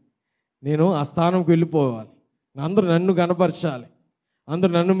వచ్చింది, నేను ఆ స్థానంకి వెళ్ళిపోవాలి, అందరూ నన్ను గణపరచాలి,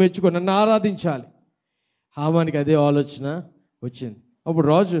 అందరూ నన్ను మెచ్చుకొని నన్ను ఆరాధించాలి. హామానికి అదే ఆలోచన వచ్చింది. అప్పుడు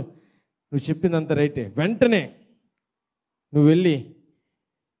రాజు, నువ్వు చెప్పిందంత రైటే, వెంటనే నువ్వు వెళ్ళి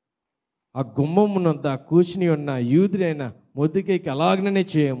ఆ గుమ్మమునంత కూర్చుని ఉన్న యూదుడైన మొర్దెకైకి అలాగనే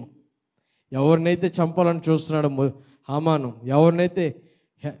చేయము. ఎవరినైతే చంపాలని చూస్తున్నాడో హామాను, ఎవరినైతే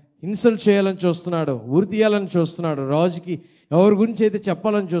ఇన్సల్ట్ చేయాలని చూస్తున్నాడో, ఉరి తీయాలని చూస్తున్నాడో, రాజుకి ఎవరి గురించి అయితే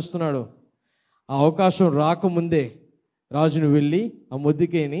చెప్పాలని చూస్తున్నాడో, ఆ అవకాశం రాకముందే రాజును వెళ్ళి ఆ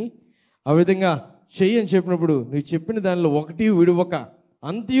మొర్దెకైని ఆ విధంగా చెయ్యని చెప్పినప్పుడు నువ్వు చెప్పిన దానిలో ఒకటి విడువక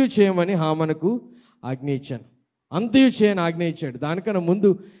అంతయు చేయమని హామానుకు ఆజ్ఞ ఇచ్చాను. అంతయు చేయని ఆజ్ఞ ఇచ్చాడు. దానికన్నా ముందు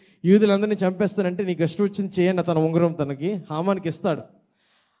యూదులందరినీ చంపేస్తానంటే నీకు ఇష్టం వచ్చింది చేయని తన ఉంగరం తనకి హామానికి ఇస్తాడు.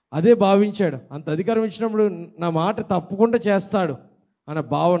 అదే భావించాడు. అంత అధికారం ఇచ్చినప్పుడు నా మాట తప్పకుండా చేస్తాడు అన్న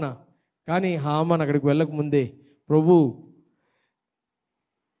భావన. కానీ హామాన్ అక్కడికి వెళ్ళక ముందే ప్రభు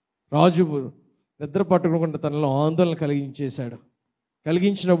రాజు నిద్ర పట్టుకోకుండా తనలో ఆందోళన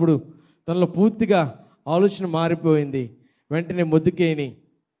కలిగించినప్పుడు తనలో పూర్తిగా ఆలోచన మారిపోయింది. వెంటనే మొర్దెకైని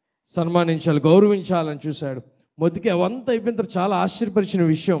సన్మానించాలి, గౌరవించాలని చూశాడు. మొర్దెకై అవంతా అయిపోయిన తర్వాత చాలా ఆశ్చర్యపరిచిన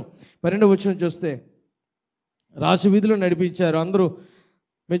విషయం 12వ వచనం చూస్తే, రాజు వీధిలో నడిపించారు, అందరూ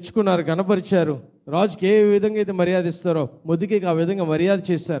మెచ్చుకున్నారు, గణపరిచారు. రాజుకి ఏ విధంగా అయితే మర్యాద ఇస్తారో మొర్దెకైకి ఆ విధంగా మర్యాద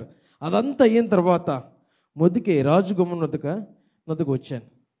చేశారు. అదంతా అయిన తర్వాత మొర్దెకై రాజు గుమ్మం వద్దకు వచ్చాను.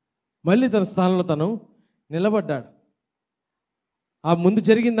 మళ్ళీ తన స్థానంలో తను నిలబడ్డాడు. ఆ ముందు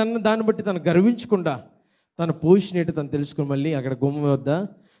జరిగిందన్న దాన్ని బట్టి తను గర్వించకుండా తన పొజిషన్ ఏంటో తను తెలుసుకుని మళ్ళీ అక్కడ గుమ్మం వద్ద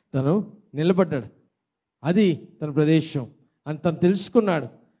తను నిలబడ్డాడు. అది తన ప్రదేశం అని తను తెలుసుకున్నాడు.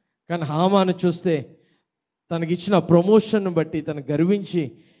 కానీ హామాను చూస్తే తనకిచ్చిన ప్రమోషన్ను బట్టి తను గర్వించి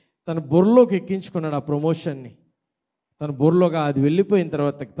తన బుర్రలోకి ఎక్కించుకున్నాడు. ఆ ప్రమోషన్ని తన బుర్రలోగా అది వెళ్ళిపోయిన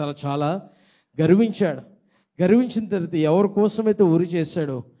తర్వాత తను చాలా గర్వించాడు. గర్వించిన తర్వాత ఎవరి కోసమైతే ఉరి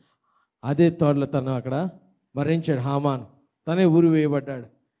చేశాడో అదే తోటలో తను అక్కడ మరణించాడు. హామాను తనే ఊరి వేయబడ్డాడు.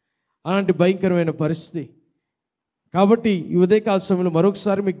 అలాంటి భయంకరమైన పరిస్థితి. కాబట్టి ఈ ఉదయకాల సమయంలో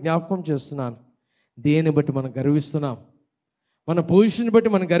మరొకసారి మీకు జ్ఞాపకం చేస్తున్నాను, దేన్ని బట్టి మనం గర్విస్తున్నాం? మన పొజిషన్ బట్టి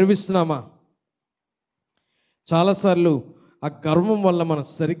మనం గర్విస్తున్నామా? చాలాసార్లు ఆ గర్వం వల్ల మనం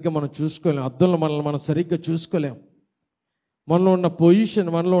సరిగ్గా చూసుకోలేం. అద్దంలో మనల్ని మనం సరిగ్గా చూసుకోలేం. మనలో ఉన్న పొజిషన్,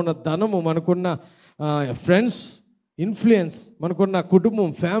 మనలో ఉన్న ధనము, మనకున్న ఫ్రెండ్స్ ఇన్ఫ్లుయెన్స్, మనకున్న కుటుంబం,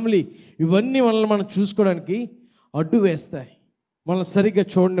 ఫ్యామిలీ, ఇవన్నీ మనల్ని మనం చూసుకోవడానికి అడ్డు వేస్తాయి. మనల్ని సరిగ్గా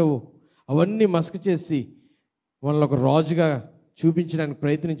చూడనివ్వు. అవన్నీ మసక చేసి మనల్ని ఒక రాజుగా చూపించడానికి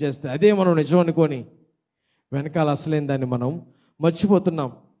ప్రయత్నం చేస్తే అదే మనం నిజం అనుకొని వెనకాల అసలైన దాన్ని మనం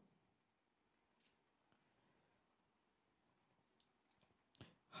మర్చిపోతున్నాం.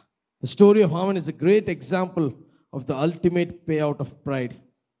 The story of Haman is a great example of the ultimate payout of pride.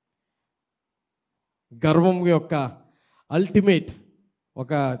 గర్వం యొక్క అల్టిమేట్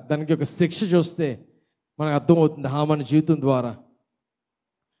దానికి ఒక శిక్ష చూస్తే మనకు అర్థమవుతుంది హామాను జీవితం ద్వారా.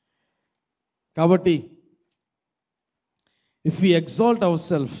 కాబట్టి if we exalt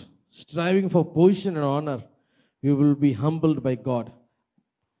ourselves striving for position and honor, we will be humbled by God.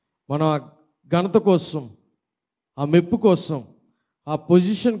 మన ఘనత కోసం, ఆ మెప్పు కోసం, ఆ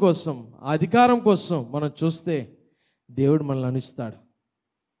పొజిషన్ కోసం, ఆ అధికారం కోసం మనం చూస్తే దేవుడు మనల్ని అనుస్తాడు.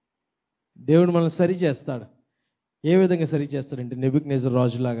 దేవుడు మనల్ని సరి చేస్తాడు. ఏ విధంగా సరి చేస్తాడంటే నెబుకద్నెజర్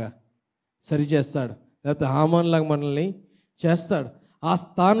రాజులాగా సరి చేస్తాడు, లేకపోతే హామాన్లాగా మనల్ని చేస్తాడు. ఆ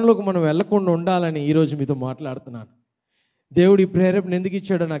స్థానంలోకి మనం వెళ్లకుండా ఉండాలని ఈరోజు మీతో మాట్లాడుతున్నాను. దేవుడు ఈ ప్రేరేపణ ఎందుకు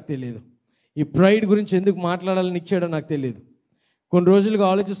ఇచ్చాడో నాకు తెలియదు. ఈ ప్రైడ్ గురించి ఎందుకు మాట్లాడాలని ఇచ్చాడో నాకు తెలియదు. కొన్ని రోజులుగా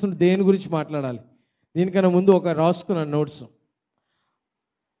ఆలోచిస్తుంటే దేని గురించి మాట్లాడాలి. దీనికన్నా ముందు రాసుకున్నాను నోట్స్.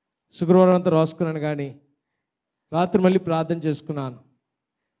 శుక్రవారం అంతా రాసుకున్నాను, కానీ రాత్రి మళ్ళీ ప్రార్థన చేసుకున్నాను.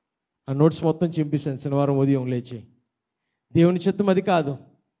 ఆ నోట్స్ మొత్తం చింపేశాను శనివారం ఉదయం లేచి. దేవుని చిత్తం అది కాదు.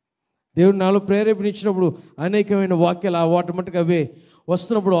 దేవుడు నాలో ప్రేరేపణ ఇచ్చినప్పుడు అనేకమైన వాక్యాలు ఆ వాటి మట్టుకు అవే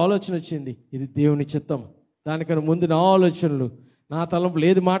వస్తున్నప్పుడు ఆలోచన వచ్చింది, ఇది దేవుని చిత్తం. దానికన్నా ముందు నా ఆలోచనలు, నా తలంపులు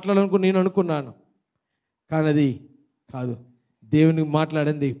ఏది మాట్లాడాలనుకుని నేను అనుకున్నాను, కానీ అది కాదు. దేవుని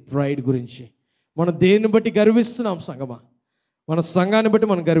మాట్లాడింది ప్రైడ్ గురించి. మనం దేన్ని బట్టి గర్విస్తున్నాం సంగమా? మన సంఘాన్ని బట్టి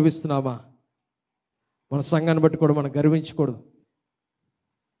మనం గర్విస్తున్నామా? మన సంఘాన్ని బట్టి కూడా మనం గర్వించకూడదు.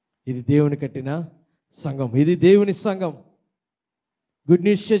 ఇది దేవుని కట్టిన సంఘం, ఇది దేవుని సంఘం. Good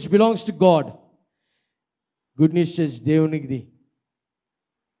news church belongs to God. Good news church దేవునిది, ఇది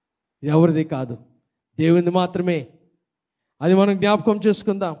ఎవరిది కాదు, దేవునిది మాత్రమే. అది మనం జ్ఞాపకం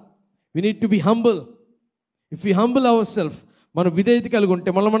చేసుకుందాం. We need to be humble. If you humble our self, మనం విధేయత కలిగి ఉంటే,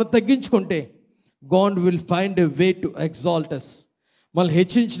 మనం తగ్గించుకుంటే, God will find a way to exalt us. మనల్ని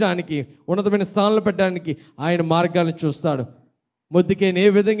హెచ్చించడానికి, ఉన్నతమైన స్థానంలో పెట్టడానికి ఆయన మార్గాలను చూస్తాడు. మొద్దుకేని ఏ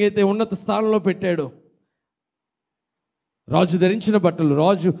విధంగా అయితే ఉన్నత స్థానంలో పెట్టాడో, రాజు ధరించిన బట్టలు,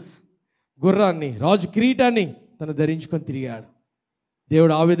 రాజు గుర్రాన్ని, రాజు కిరీటాన్ని తను ధరించుకొని తిరిగాడు.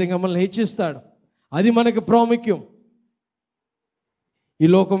 దేవుడు ఆ విధంగా మనల్ని హెచ్చిస్తాడు. అది మనకు ప్రాముఖ్యం. ఈ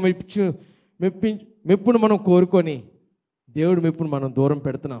లోకం మెప్పును మనం కోరుకొని దేవుడు మెప్పును మనం దూరం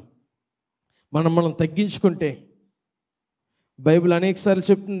పెడుతున్నాం. మనం తగ్గించుకుంటే, బైబిల్ అనేకసార్లు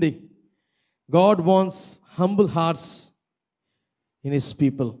చెప్తుంది, God wants humble hearts in his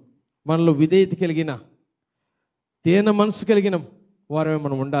people. మనలో విధేయత కలిగిన, తేన మనసు కలిగిన వారమే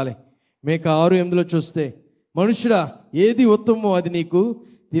మనం ఉండాలి. మేక 6:8 చూస్తే, మనుషుడా, ఏది ఉత్తమమో అది నీకు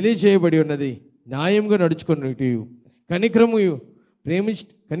తెలియజేయబడి ఉన్నది, న్యాయంగా నడుచుకున్నట్టు,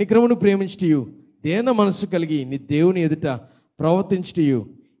 కనిక్రమును ప్రేమించుటయు, తేన మనసు కలిగి నీ దేవుని ఎదుట ప్రవర్తించుటయు,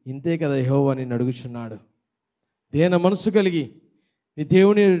 ఇంతే కదా యెహోవా నిన్ను అడుగుచున్నాడు. తేన మనసు కలిగి నీ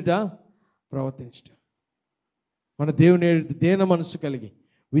దేవుని ఎదుట ప్రవర్తించుట. మన దేవుని ఎదుట తేన మనసు కలిగి,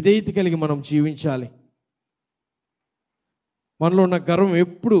 విధేయత కలిగి మనం జీవించాలి. మనలో ఉన్న గర్వం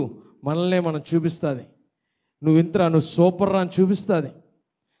ఎప్పుడు మనల్నే మనం చూపిస్తుంది. నువ్వు ఇంతరా, నువ్వు సూపర్ రా అని చూపిస్తుంది.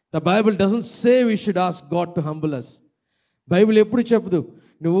 The Bible doesn't say we should ask God to humble us. Bible ఎప్పుడు చెప్పదు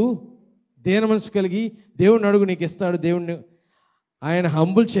నువ్వు దేన మనసు కలిగి దేవుడిని అడుగు, నీకు ఇస్తాడు. దేవుడిని ఆయన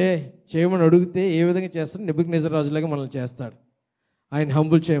హంబుల్ చేయమని అడిగితే ఏ విధంగా చేస్తాడు? నెబుకద్నెజర్ రాజులాగా మనల్ని చేస్తాడు. ఆయన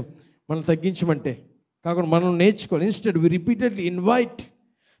హంబుల్ మనల్ని తగ్గించమంటే కాకుండా మనం నేర్చుకోవాలి. Instead we repeatedly invite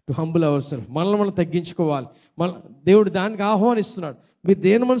to humble our self. మనల్ని తగ్గించుకోవాలి. దేవుడు దానికి ఆహ్వానిస్తున్నాడు. మీరు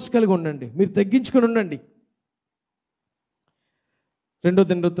దేని మనసు కలిగి ఉండండి, మీరు తగ్గించుకొని ఉండండి. 2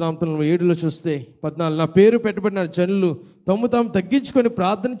 దినవృత్తాంతం 7 చూస్తే 14, నా పేరు పెట్టబడిన జనులు తాము తగ్గించుకొని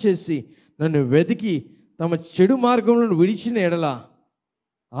ప్రార్థన చేసి నన్ను వెతికి తమ చెడు మార్గంలో విడిచిన ఎడల,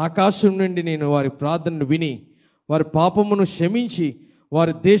 ఆకాశం నుండి నేను వారి ప్రార్థనను విని వారి పాపమును క్షమించి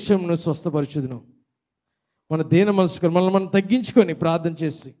వారి దేశమును స్వస్థపరచుదును. మన దేన మనసు మనం తగ్గించుకొని ప్రార్థన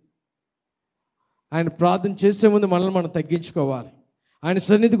చేసి, ఆయన ప్రార్థన చేసే ముందు మనల్ని మనం తగ్గించుకోవాలి. ఆయన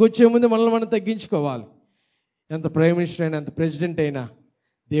సన్నిధికి వచ్చే ముందు మనల్ని మనం తగ్గించుకోవాలి. ఎంత ప్రైమ్ మినిస్టర్ అయినా, ఎంత ప్రెసిడెంట్ అయినా,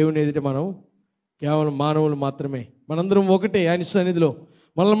 దేవుని ఎదుట మనం కేవలం మానవులు మాత్రమే. మనందరం ఒకటే ఆయన సన్నిధిలో.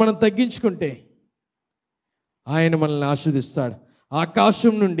 మనల్ని మనం తగ్గించుకుంటే ఆయన మనల్ని ఆశీర్వదిస్తాడు.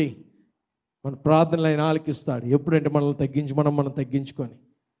 ఆకాశం నుండి మన ప్రార్థనలు ఆయన ఆలకిస్తాడు. ఎప్పుడంటే మనల్ని మనం తగ్గించుకొని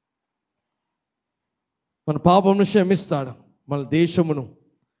మన పాపమును క్షమిస్తాడు. మన దేశమును,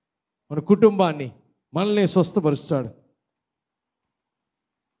 మన కుటుంబాన్ని, మనల్ని స్వస్థపరుస్తాడు.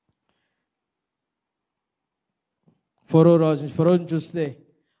 ఫరోని చూస్తే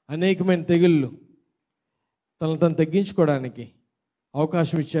అనేకమైన తెగుళ్ళు తను తగ్గించుకోవడానికి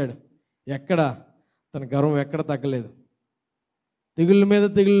అవకాశం ఇచ్చాడు. ఎక్కడ తన గర్వం ఎక్కడ తగ్గలేదు. తెగుళ్ళ మీద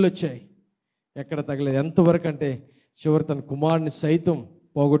తెగుళ్ళు వచ్చాయి, ఎక్కడ తగ్గలేదు. ఎంతవరకు అంటే చివరి తన కుమారుని సైతం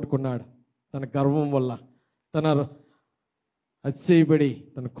పోగొట్టుకున్నాడు తన గర్వం వల్ల. తన అతిశయపడి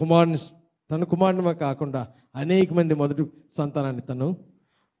తన కుమారుని కాకుండా అనేక మంది మొదటి సంతానాన్ని తను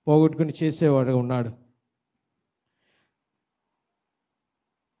పోగొట్టుకుని చేసేవాడుగా ఉన్నాడు.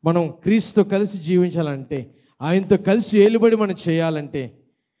 మనం క్రీస్తుతో కలిసి జీవించాలంటే, ఆయనతో కలిసి ఏలుబడి మనం చేయాలంటే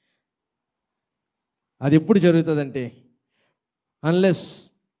అది ఎప్పుడు జరుగుతుందంటే, unless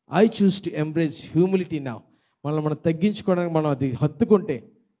I choose to embrace humility now. మనం తగ్గించుకోవడానికి మనం అది హత్తుకుంటే,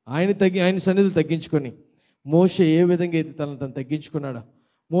 ఆయన సన్నిధులు తగ్గించుకొని, మోషే ఏ విధంగా అయితే తను తగ్గించుకున్నాడో,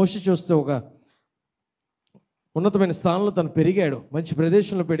 మోషే చూస్తే ఒక ఉన్నతమైన స్థానంలో తను పెరిగాడు, మంచి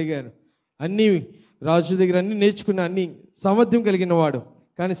ప్రదేశంలో పెరిగాడు, అన్నీ రాజు దగ్గర అన్నీ నేర్చుకున్న, అన్ని సామర్థ్యం కలిగిన వాడు.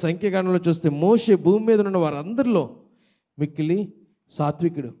 కానీ సంఖ్యాకాండంలో చూస్తే మోషే భూమి మీద ఉన్న వారందరిలో మిక్కిలి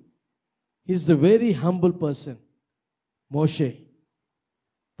సాత్వికుడు. Is the very humble person. మోషే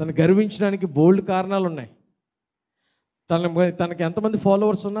తను గర్వించడానికి బోల్డ్ కారణాలు ఉన్నాయి. తనకి ఎంతమంది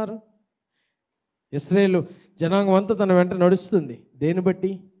ఫాలోవర్స్ ఉన్నారు? ఇశ్రాయేలు జనాంగం అంతా తన వెంట నడుస్తుంది. దేన్ని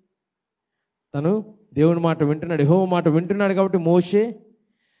బట్టి? తను దేవుని మాట వింటున్నాడు, యెహోవా మాట వింటున్నాడు. కాబట్టి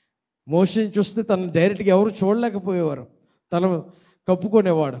మోషేని చూస్తే తను డైరెక్ట్గా ఎవరు చూడలేకపోయేవారు, తను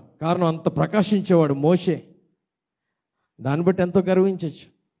కప్పుకునేవాడు. కారణం అంత ప్రకాశించేవాడు మోషే. దాన్ని బట్టి ఎంతో గర్వించవచ్చు.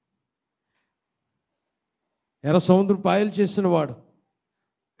 ఎర్ర సముద్రం పాయలు చేసినవాడు,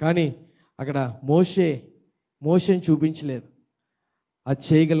 కానీ అక్కడ మోషేని చూపించలేదు. అది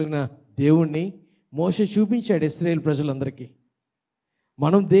చేయగలిగిన దేవుణ్ణి మోషే చూపించాడు ఇశ్రాయేలు ప్రజలందరికీ.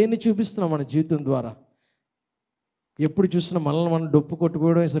 మనం దేన్ని చూపిస్తున్నాం మన జీవితం ద్వారా? ఎప్పుడు చూసినా మనల్ని మనం డొప్పు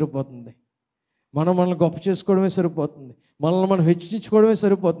కొట్టుకోవడమే సరిపోతుంది, మనల్ని గొప్ప చేసుకోవడమే సరిపోతుంది, మనల్ని మనం హెచ్చించుకోవడమే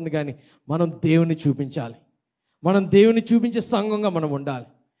సరిపోతుంది. కానీ మనం దేవుని చూపించాలి. మనం దేవుని చూపించే సంఘంగా మనం ఉండాలి.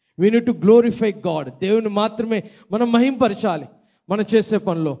 We need to glorify God. దేవుని మాత్రమే మనం మహింపరచాలి. మనం చేసే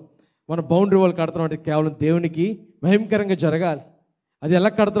పనిలో మన బౌండరీ వాళ్ళు కడతాం అంటే కేవలం దేవునికి మహిమకరంగా జరగాలి. అది ఎలా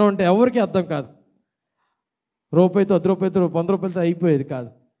కడతాం అంటే ఎవరికి అర్థం కాదు. రూపాయితో 10 రూపాయలతో 100 రూపాయలతో అయిపోయేది కాదు.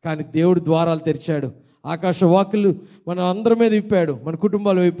 కానీ దేవుడు ద్వారాలు తెరిచాడు, ఆకాశ వాకులు మన అందరి మీద విప్పాడు, మన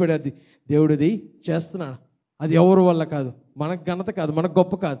కుటుంబాలు విప్పాడు. అది దేవుడిది చేస్తున్నాడు. అది ఎవరి వల్ల కాదు, మనకు ఘనత కాదు, మనకు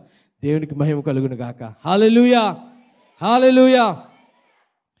గొప్ప కాదు. దేవునికి మహిమ కలుగును గాక. హల్లెలూయా, హల్లెలూయా.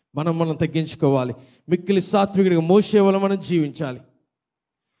 మనం తగ్గించుకోవాలి. మిక్కిలి సాత్వికుడిగా మోషే వల్ల మనం జీవించాలి.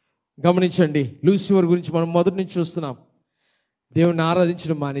 గమనించండి, లూసిఫర్ గురించి మనం మొదటి నుంచి చూస్తున్నాం. దేవుని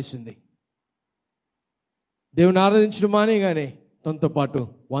ఆరాధించడం మానేసింది. దేవుని ఆరాధించడం మానేగానే తనతో పాటు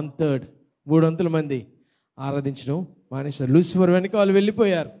 1/3 300 మంది ఆరాధించడం మానేశారు. లూసిఫర్ వెనక వాళ్ళు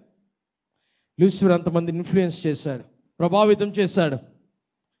వెళ్ళిపోయారు. లూసిఫర్ అంతమంది ఇన్ఫ్లుయెన్స్ చేశాడు, ప్రభావితం చేశాడు.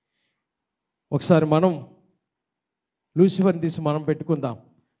 ఒకసారి మనం లూసిఫర్ని తీసి మనం పెట్టుకుందాం.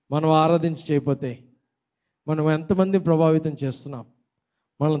 మనం ఆరాధించి చేయకపోతే మనం ఎంతమందిని ప్రభావితం చేస్తున్నాం?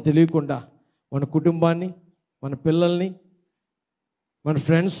 మనం తెలియకుండా మన కుటుంబాన్ని, మన పిల్లల్ని, మన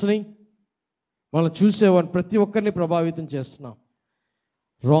ఫ్రెండ్స్ని, మనం చూసేవాడిని ప్రతి ఒక్కరిని ప్రభావితం చేస్తున్నాం.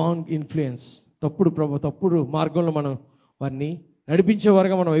 రాంగ్ ఇన్ఫ్లుయెన్స్, తప్పుడు మార్గంలో మనం వారిని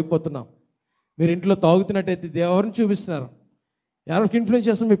నడిపించేవారుగా మనం అయిపోతున్నాం. మీరు ఇంట్లో తాగుతున్నట్టయితే ఎవరిని చూపిస్తున్నారు? ఎవరికి ఇన్ఫ్లుయెన్స్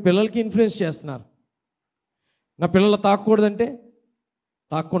చేస్తున్నారు? మీ పిల్లలకి ఇన్ఫ్లుయెన్స్ చేస్తున్నారు. నా పిల్లలు తాగకూడదంటే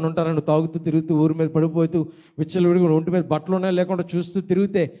తాక్కుండా ఉంటారని నువ్వు తాగుతూ తిరుగుతూ ఊరి మీద పడిపోతూ విచ్చలవిడిగా ఒంటి మీద బట్టలు ఉన్నాయి లేకుండా చూస్తూ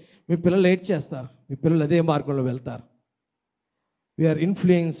తిరిగితే మీ పిల్లలు ఏడ్ చేస్తారు. మీ పిల్లలు అదే మార్గంలో వెళ్తారు. We are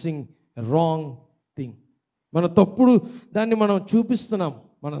influencing wrong thing. మన తప్పుడు దాన్ని మనం చూపిస్తున్నాం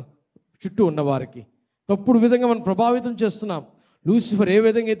మన చుట్టూ ఉన్న వారికి. తప్పుడు విధంగా మనం ప్రభావితం చేస్తున్నాం. లూసిఫర్ ఏ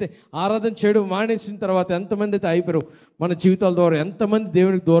విధంగా అయితే ఆరాధన చేయడం మానేసిన తర్వాత ఎంతమంది అయితే అయిపోయారు, మన జీవితాల ద్వారా ఎంతమంది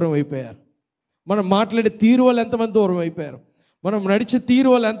దేవునికి దూరం అయిపోయారు. మనం మాట్లాడే తీరు వల్ల ఎంతమంది దూరం అయిపోయారు. మనం నడిచే తీరు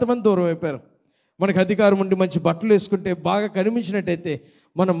వల్ల ఎంతమంది దూరం అయిపోయారు. మనకు అధికారం ఉండి మంచి బట్టలు వేసుకుంటే బాగా కనిపించినట్టయితే,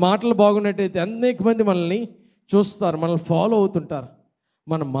 మన మాటలు బాగున్నట్టయితే అనేక మంది మనల్ని చూస్తారు, మనల్ని ఫాలో అవుతుంటారు.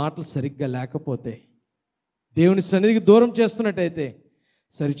 మన మాటలు సరిగ్గా లేకపోతే, దేవుని సన్నిధికి దూరం చేస్తున్నట్టయితే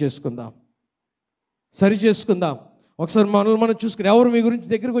సరి చేసుకుందాం. ఒకసారి మనల్ని మనం చూసుకుని ఎవరు మీ గురించి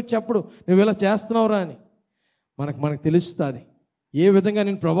దగ్గరికి వచ్చేప్పుడు నువ్వు ఇలా చేస్తున్నావురా అని మనకు తెలుస్తుంది. ఏ విధంగా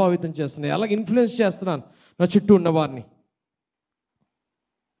నేను ప్రభావితం చేస్తున్నాను, ఎలా ఇన్ఫ్లుయెన్స్ చేస్తున్నాను నా చుట్టూ ఉన్న వారిని.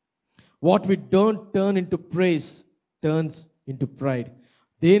 What we don't turn into praise turns into pride.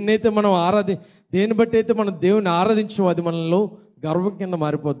 దేన్ని బట్టి అయితే మనం దేవుని ఆరాధించమో అది మనలో గర్వం కింద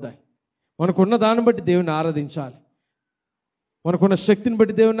మారిపోద్దాయి. మనకున్న దాన్ని బట్టి దేవుని ఆరాధించాలి. మనకున్న శక్తిని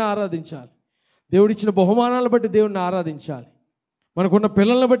బట్టి దేవుని ఆరాధించాలి. దేవుడిచ్చిన బహుమానాలను బట్టి దేవుని ఆరాధించాలి. మనకున్న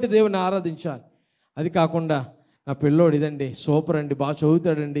పిల్లల్ని బట్టి దేవుని ఆరాధించాలి. అది కాకుండా నా పిల్లోడు ఇదండి, సూపర్ అండి, బాగా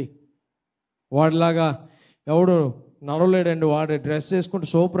చదువుతాడండి, వాడిలాగా ఎవడు నడవలేడండి, వాడు డ్రెస్ వేసుకుంటే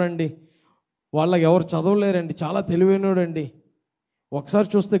సూపర్ అండి, వాళ్ళకి ఎవరు చదవలేరండి, చాలా తెలివైనోడండి, ఒకసారి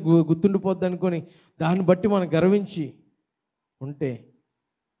చూస్తే గుర్తుండిపోద్ది అనుకొని దాన్ని బట్టి మనం గర్వించి ఉంటే,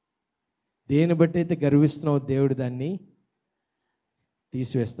 దేని బట్టి అయితే గర్విస్తున్నావు దేవుడు దాన్ని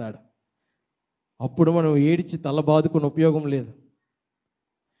తీసివేస్తాడు. అప్పుడు మనం ఏడిచి తల బాదుకుని ఉపయోగం లేదు.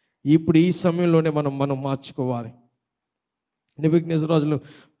 ఇప్పుడు ఈ సమయంలోనే మనం మార్చుకోవాలి. నెబుకద్నెజరు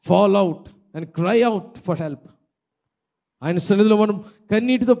fall out and cry out for help. ఆయన సన్నిధిలో మనం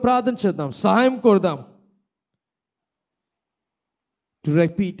కన్నీటితో ప్రార్థన చేద్దాం, సహాయం కోరుదాం. To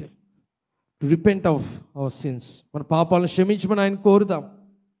repent of our sins, మన పాపాలను క్షమించమని ఆయన కోరుదాం.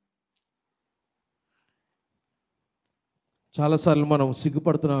 చాలాసార్లు మనం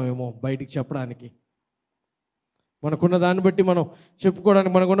సిగ్గుపడుతున్నామేమో బయటికి చెప్పడానికి. మనకున్న దాన్ని బట్టి మనం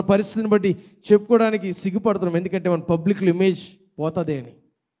చెప్పుకోవడానికి, మనకున్న పరిస్థితిని బట్టి చెప్పుకోవడానికి సిగ్గుపడుతున్నాం. ఎందుకంటే మన పబ్లిక్ ఇమేజ్ పోతుంది అని.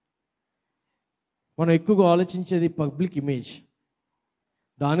 మనం ఎక్కువగా ఆలోచించేది పబ్లిక్ ఇమేజ్,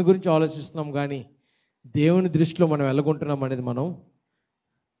 దాని గురించి ఆలోచిస్తున్నాం. కానీ దేవుని దృష్టిలో మనం వెళ్ళగొంటున్నాం అనేది మనం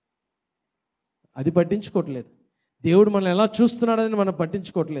అది పట్టించుకోవట్లేదు. దేవుడు మనల్ని ఎలా చూస్తున్నాడని మనం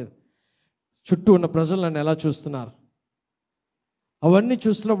పట్టించుకోవట్లేదు. చుట్టూ ఉన్న ప్రజలు నన్ను ఎలా చూస్తున్నారు, అవన్నీ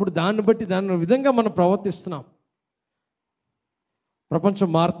చూస్తున్నప్పుడు దాని విధంగా మనం ప్రవర్తిస్తున్నాం. ప్రపంచం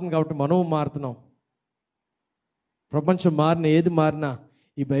మారుతుంది కాబట్టి మనం మారుతున్నాం. ప్రపంచం ఏది మారినా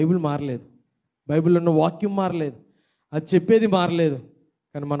ఈ బైబిల్ మారలేదు, బైబిల్లో ఉన్న వాక్యం మారలేదు, అది చెప్పేది మారలేదు.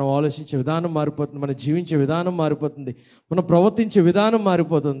 కానీ మనం ఆలోచించే విధానం మారిపోతుంది, మనం జీవించే విధానం మారిపోతుంది, మనం ప్రవర్తించే విధానం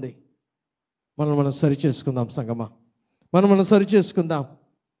మారిపోతుంది. మనం సరి చేసుకుందాం సంగమా. మనం సరి చేసుకుందాం.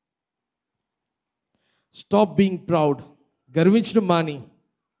 Stop being proud. గర్వించడం మాని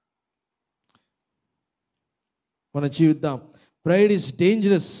మనం జీవిద్దాం. Pride is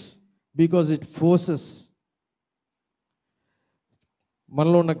dangerous because it forces.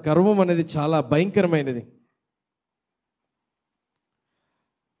 మనలో ఉన్న గర్వం అనేది చాలా భయంకరమైనది.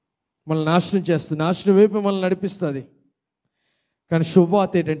 మనల్ని నాశనం చేస్తుంది, నాశనం వైపు మనల్ని నడిపిస్తుంది. కానీ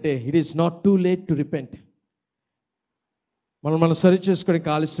శుభవార్త ఏంటంటే it is not too late to repent. మనం సరి చేసుకోవడానికి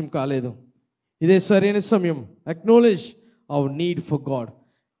ఆలస్యం కాలేదు. ఇదే సరైన సమయం. Acknowledge hour need for God.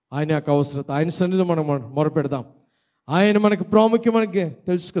 ఆయన యొక్క అవసరత, ఆయన సన్నిధిలో మనం మొరపెడదాం. ఆయన మనకి ప్రాముఖ్యం మనకి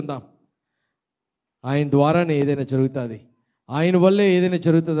తెలుసుకుందాం. ఆయన ద్వారానే ఏదైనా జరుగుతుంది, ఆయన వల్లే ఏదైనా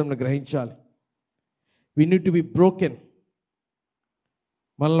జరుగుతుందని మనం గ్రహించాలి. We need to be broken.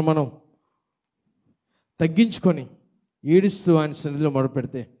 మనల్ని మనం తగ్గించుకొని ఏడుస్తూ ఆయన సన్నిధిలో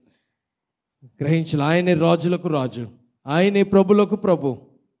మొరపెడితే గ్రహించాలి. ఆయనే రాజులకు రాజు, ఆయనే ప్రభులకు ప్రభు.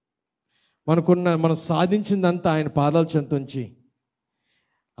 మనం సాధించిందంతా ఆయన పాదాల చెంత ఉంచి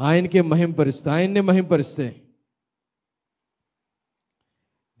ఆయనకే మహింపరిస్తే, ఆయన్నే మహింపరిస్తే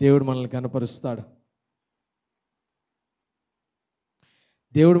దేవుడు మనల్ని కనపరుస్తాడు.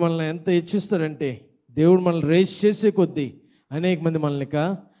 దేవుడు మనల్ని ఎంత హెచ్చిస్తాడంటే, దేవుడు మనల్ని రేస్ చేసే కొద్దీ అనేక మంది మనల్ని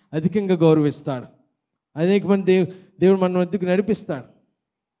అధికంగా గౌరవిస్తాడు. అనేక మంది దేవుడు మన వద్దకు నడిపిస్తాడు.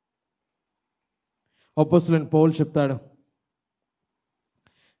 అపోస్తలుడైన పౌలు చెప్తాడు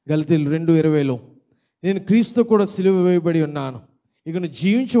గలతీయులు 2:20, నేను క్రీస్తు కూడా సిలువ వేయబడి ఉన్నాను, ఇక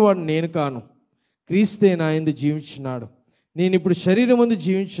జీవించేవాడు నేను కాను, క్రీస్తే నా యందు జీవించున్నాడు. నేను ఇప్పుడు శరీరం ముందు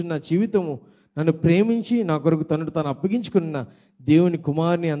జీవించున్న జీవితము నన్ను ప్రేమించి నా కొరకు తనను తాను అప్పగించుకున్న దేవుని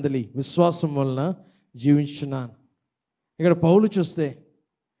కుమారుని అందలి విశ్వాసం వలన జీవించున్నాను. ఇక్కడ పౌలు చూస్తే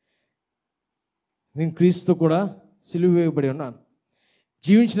నేను క్రీస్తు కూడా సిలువ వేయబడి ఉన్నాను.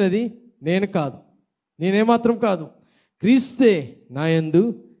 జీవించినది నేను కాదు, నేనేమాత్రం కాదు, క్రీస్తే నా యందు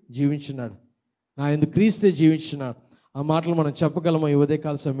జీవించున్నాడు, నా యందు క్రీస్తే జీవించున్నాడు. ఆ మాటలు మనం చెప్పగలమా ఈ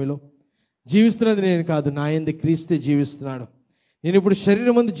ఉదయకాల సమయంలో? జీవిస్తున్నది నేను కాదు, నా యందు క్రీస్తే జీవిస్తున్నాడు. నేను ఇప్పుడు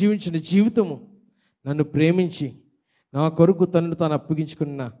శరీరం ముందు జీవించిన జీవితము నన్ను ప్రేమించి నా కొరకు తనను తాను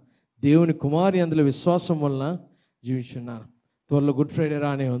అప్పగించుకున్న దేవుని కుమారి అందులో విశ్వాసం వలన జీవించున్నాను. త్వరలో గుడ్ ఫ్రైడే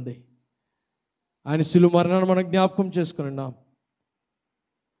రానే ఉంది. ఆయన శిలువ మరణాన్ని మనం జ్ఞాపకం చేసుకుని ఉన్నాం.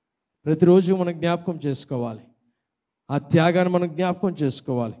 ప్రతిరోజు మనం జ్ఞాపకం చేసుకోవాలి. ఆ త్యాగాన్ని మనం జ్ఞాపకం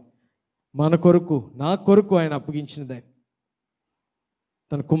చేసుకోవాలి. మన కొరకు, నా కొరకు ఆయన అప్పగించినదే.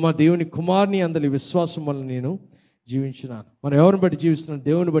 తన దేవుని కుమారుని అందరి విశ్వాసం వల్ల నేను జీవించున్నాను. మనం ఎవరిని బట్టి జీవిస్తున్నాం?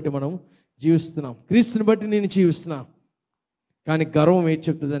 దేవుని బట్టి మనం జీవిస్తున్నాం. క్రీస్తుని బట్టి నేను జీవిస్తున్నాను. కానీ గర్వం ఏం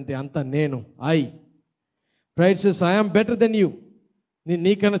చెప్తుందంటే అంతా నేను. Pride says I am better then you. నేను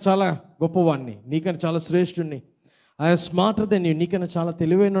నీకన్నా చాలా గొప్పవాడిని, నీకన్నా చాలా శ్రేష్ఠుడిని. ఐఎమ్ స్మార్టర్ దెన్ యూ, నీకన్నా చాలా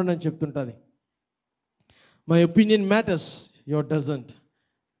తెలివైన అని చెప్తుంటుంది. My opinion matters, your doesn't.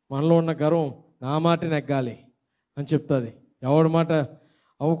 మనలో ఉన్న గర్వం నా మాట నెగ్గాలి అని చెప్తుంది, ఎవరి మాట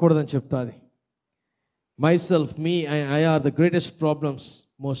అవ్వకూడదని చెప్తుంది. My self, me, I are the greatest problems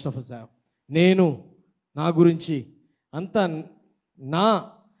most of us have. నేను, నా గురించి అంతా నా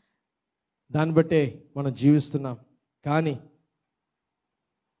దాన్ని బట్టే మనం జీవిస్తున్నాం. కానీ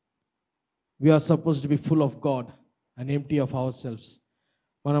we are supposed to be full of God and empty of our shelves.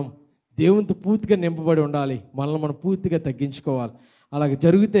 మనం దేవునితో పూర్తిగా నింపబడి ఉండాలి. మనల్ని మనం పూర్తిగా తగ్గించుకోవాలి. అలాగే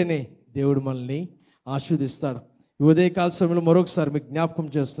జరిగితేనే దేవుడు మనల్ని ఆశీర్వదిస్తాడు. ఈ ఉదయకాల సమయంలో మరొకసారి మీకు జ్ఞాపకం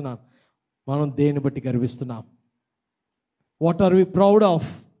చేస్తున్నాను, మనం దేన్ని బట్టి గర్విస్తున్నాం? What are we proud of?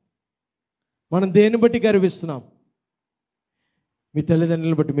 మనం దేన్ని బట్టి గర్విస్తున్నాం? మీ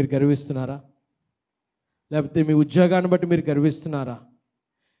తల్లిదండ్రులను బట్టి మీరు గర్విస్తున్నారా? లేకపోతే మీ ఉద్యోగాన్ని బట్టి మీరు గర్విస్తున్నారా?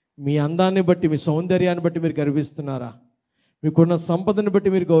 మీ అందాన్ని బట్టి, మీ సౌందర్యాన్ని బట్టి మీరు గర్విస్తున్నారా? మీకున్న సంపదను బట్టి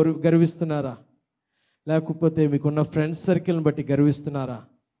మీరు గర్విస్తున్నారా? లేకపోతే మీకున్న ఫ్రెండ్స్ సర్కిల్ని బట్టి గర్విస్తున్నారా?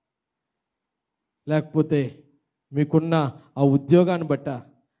 లేకపోతే మీకున్న ఆ ఉద్యోగాన్ని బట్ట?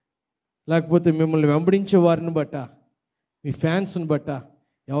 లేకపోతే మిమ్మల్ని వెంబడించే వారిని బట్ట, మీ ఫ్యాన్స్ని బట్ట,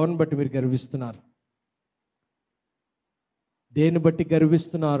 ఎవరిని బట్టి మీరు గర్విస్తున్నారు? దేన్ని బట్టి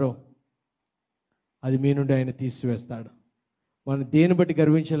గర్విస్తున్నారో అది మీ నుండి ఆయన తీసివేస్తాడు. మనం దేన్ని బట్టి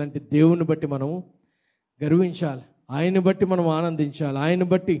గర్వించాలంటే దేవుని బట్టి మనము గర్వించాలి. ఆయన్ని బట్టి మనం ఆనందించాలి. ఆయన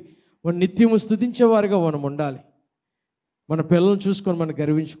బట్టి మనం నిత్యము స్తుతించేవారుగా మనం ఉండాలి. మన పిల్లలను చూసుకొని మనం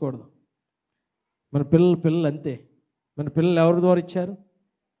గర్వించకూడదు. మన పిల్లలు అంతే. మన పిల్లలు ఎవరి ద్వారా ఇచ్చారు?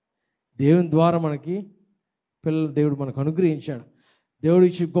 దేవుని ద్వారా మనకి పిల్లలు దేవుడు మనకు అనుగ్రహించాడు. దేవుడు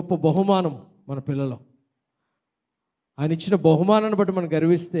ఇచ్చి గొప్ప బహుమానం మన పిల్లలు. ఆయన ఇచ్చిన బహుమానాన్ని బట్టి మనం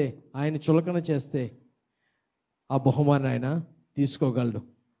గర్విస్తే, ఆయన చులకన చేస్తే ఆ బహుమానం ఆయన తీసుకోగలడు.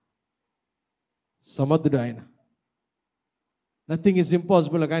 సమర్థుడు ఆయన. Nothing is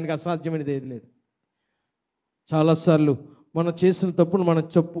impossible. ఆయనకి అసాధ్యమైనది ఏది లేదు. చాలాసార్లు మనం చేసిన తప్పును మనం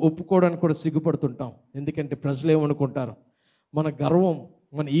ఒప్పుకోవడానికి కూడా సిగ్గుపడుతుంటాం. ఎందుకంటే ప్రజలు ఏమనుకుంటారు, మన గర్వం,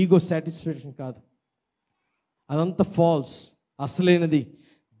 మన ఈగో సాటిస్ఫాక్షన్ కాదు, అదంతా ఫాల్స్. అసలైనది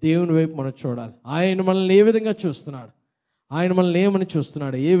దేవుని వైపు మనం చూడాలి. ఆయన మనల్ని ఏ విధంగా చూస్తున్నాడు, ఆయన మనల్ని ఏమని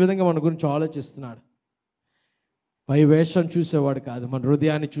చూస్తున్నాడు, ఏ విధంగా మన గురించి ఆలోచిస్తున్నాడు. పై వేషం చూసేవాడు కాదు, మన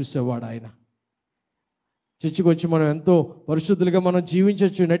హృదయాన్ని చూసేవాడు ఆయన. చర్చికి వచ్చి మనం ఎంతో పరిశుద్ధులుగా మనం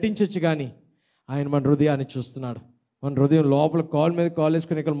జీవించవచ్చు, నటించవచ్చు, కానీ ఆయన మన హృదయాన్ని చూస్తున్నాడు. మన హృదయం లోపల కాలు మీద కాలు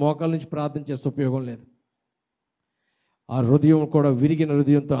వేసుకుని ఇక్కడ మోకాల నుంచి ప్రార్థన చేస్తే ఉపయోగం లేదు. ఆ హృదయం కూడా విరిగిన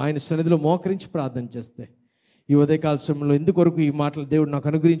హృదయంతో ఆయన సన్నిధిలో మోకరించి ప్రార్థన చేస్తే, ఈ ఉదయకాల సమయంలో ఎందుకొరకు ఈ మాటలు దేవుడు నాకు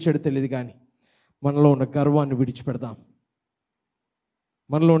అనుగ్రహించాడో తెలియదు, కానీ మనలో ఉన్న గర్వాన్ని విడిచిపెడదాం,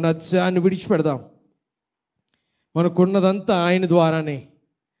 మనలో ఉన్న అతిశయాన్ని విడిచిపెడదాం. మనకున్నదంతా ఆయన ద్వారానే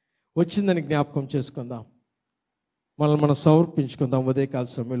వచ్చిందని జ్ఞాపకం చేసుకుందాం. మనల్ని మనం సమర్పించుకుందాం. ఉదయకాల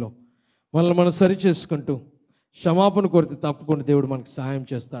సమయంలో మనల్ని మనం సరి చేసుకుంటూ క్షమాపణ కోరితే తప్పకుండా దేవుడు మనకు సహాయం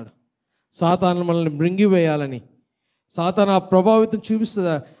చేస్తాడు. సాతాను మనల్ని మృంగివేయాలని సాతాను ఆ ప్రభావితం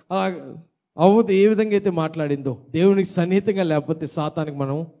చూపిస్తుందా, అలా అవ్వదు. ఏ విధంగా అయితే మాట్లాడిందో, దేవునికి సన్నిహితంగా లేకపోతే సాతానికి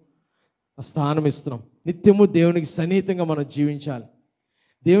మనం స్థానం ఇస్తున్నాం. నిత్యము దేవునికి సన్నిహితంగా మనం జీవించాలి,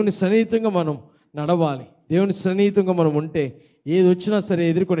 దేవుని సన్నిహితంగా మనం నడవాలి. దేవుని సన్నిహితంగా మనం ఉంటే ఏది వచ్చినా సరే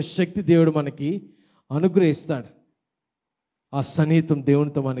ఎదుర్కొనే శక్తి దేవుడు మనకి అనుగ్రహిస్తాడు. ఆ సన్నిహితం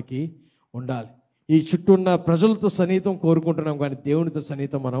దేవునితో మనకి ఉండాలి. ఈ చుట్టూ ఉన్న ప్రజలతో సన్నిహితం కోరుకుంటున్నాం, కానీ దేవునితో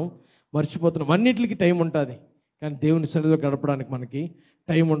సన్నిహితం మనం మర్చిపోతున్నాం. అన్నిటికీ టైం ఉంటుంది, కానీ దేవుని సన్నిధిలో గడపడానికి మనకి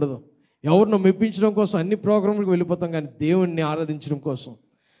టైం ఉండదు. ఎవరినో మెప్పించడం కోసం అన్ని ప్రోగ్రాంలకు వెళ్ళిపోతాం, కానీ దేవుణ్ణి ఆరాధించడం కోసం,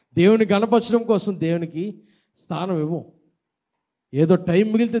 దేవుని గణపరచడం కోసం దేవునికి స్థానం ఇవ్వం. ఏదో టైం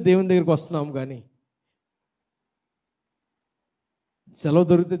మిగిలితే దేవుని దగ్గరికి వస్తున్నాం, కానీ సెలవు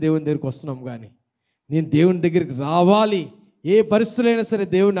దొరికితే దేవుని దగ్గరికి వస్తున్నాం, కానీ నేను దేవుని దగ్గరికి రావాలి, ఏ పరిస్థితులైనా సరే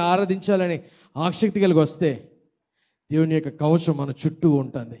దేవుని ఆరాధించాలని ఆసక్తి కలిగి వస్తే దేవుని యొక్క కవచం మన చుట్టూ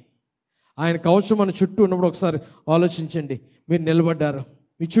ఉంటుంది. ఆయన కవచం మన చుట్టూ ఉన్నప్పుడు ఒకసారి ఆలోచించండి. మీరు నిలబడ్డారు,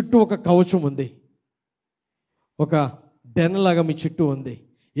 మీ చుట్టూ ఒక కవచం ఉంది, ఒక డెన్నలాగా మీ చుట్టూ ఉంది.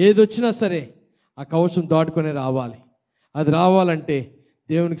 ఏది వచ్చినా సరే ఆ కవచం దాటుకొని రావాలి. అది రావాలంటే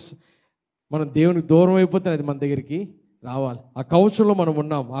మనం దేవునికి దూరం అయిపోతే అది మన దగ్గరికి రావాలి. ఆ కవచంలో మనం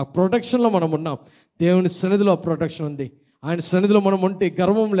ఉన్నాం, ఆ ప్రొటెక్షన్లో మనం ఉన్నాం. దేవుని సన్నిధిలో ఆ ప్రొటెక్షన్ ఉంది. ఆయన సన్నిధిలో మనం ఉంటే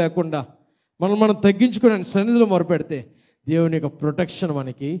గర్వం లేకుండా మనం తగ్గించుకొని ఆయన సన్నిధిలో మొరపెడితే దేవుని యొక్క ప్రొటెక్షన్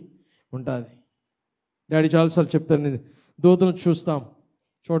మనకి ఉంటుంది. డాడీ చాలాసార్లు చెప్తాను, దూతలను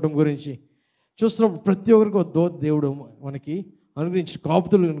చూడటం గురించి. చూస్తున్నప్పుడు ప్రతి ఒక్కరికి ఒక దూత దేవుడు మనకి అనుగ్రహించి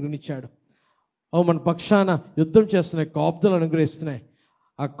కాపుదలు అనుగ్రహించాడు. అవి మన పక్షాన యుద్ధం చేస్తున్నాయి, కాపుదలు అనుగ్రహిస్తున్నాయి.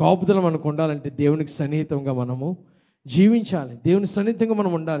 ఆ కాపుదలు మనకు ఉండాలంటే దేవునికి సన్నిహితంగా మనము జీవించాలి, దేవుని సన్నిహితంగా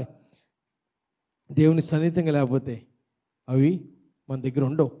మనం ఉండాలి. దేవుని సన్నిహితంగా లేకపోతే అవి మన దగ్గర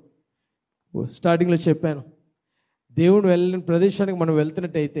ఉండవు. స్టార్టింగ్లో చెప్పాను, దేవుడు వెళ్ళిన ప్రదేశానికి మనం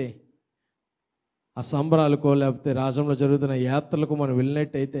వెళ్తున్నట్టయితే, ఆ సంబరాలకో లేకపోతే రాజ్యంలో జరుగుతున్న యాత్రలకు మనం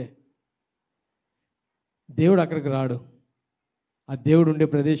వెళ్ళినట్టయితే దేవుడు అక్కడికి రాడు. ఆ దేవుడు ఉండే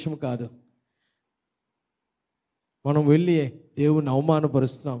ప్రదేశం కాదు. మనం వెళ్ళి దేవుని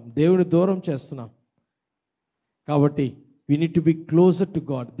అవమానపరుస్తున్నాం, దేవుని దూరం చేస్తున్నాం. కాబట్టి we need to be closer to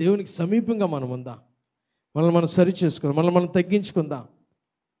God. దేవునికి సమీపంగా మనం ఉందాం. మనల్ని మనం సరి చేసుకుందాం, మనల్ని మనం తగ్గించుకుందాం.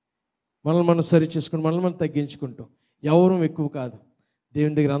 మనల్ని మనం తగ్గించుకుంటూ, ఎవరూ ఎక్కువ కాదు,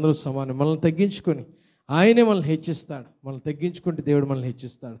 దేవుని దగ్గర అందరూ సమానం. మనల్ని తగ్గించుకొని ఆయనే మనల్ని హెచ్చిస్తాడు. మనల్ని తగ్గించుకుంటే దేవుడు మనల్ని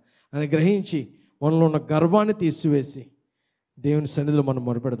హెచ్చిస్తాడు అని గ్రహించి మనలో ఉన్న గర్వాన్ని తీసివేసి దేవుని సన్నిధిలో మనం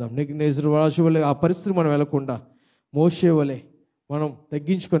మొరపెడదాం. రాజు వలె ఆ పరిస్థితి మనం వెళ్లకుండా మోషే వలె మనం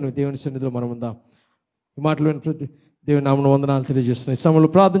తగ్గించుకొని దేవుని సన్నిధిలో మనం ఉందాం. ఈ మాటలు విని ప్రతి దేవుని నామమున వందనాలు తెలియజేస్తున్నాయి. సమయంలో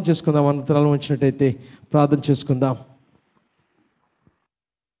ప్రార్థన చేసుకుందాం. అంతరాలు వచ్చినట్టయితే ప్రార్థన చేసుకుందాం.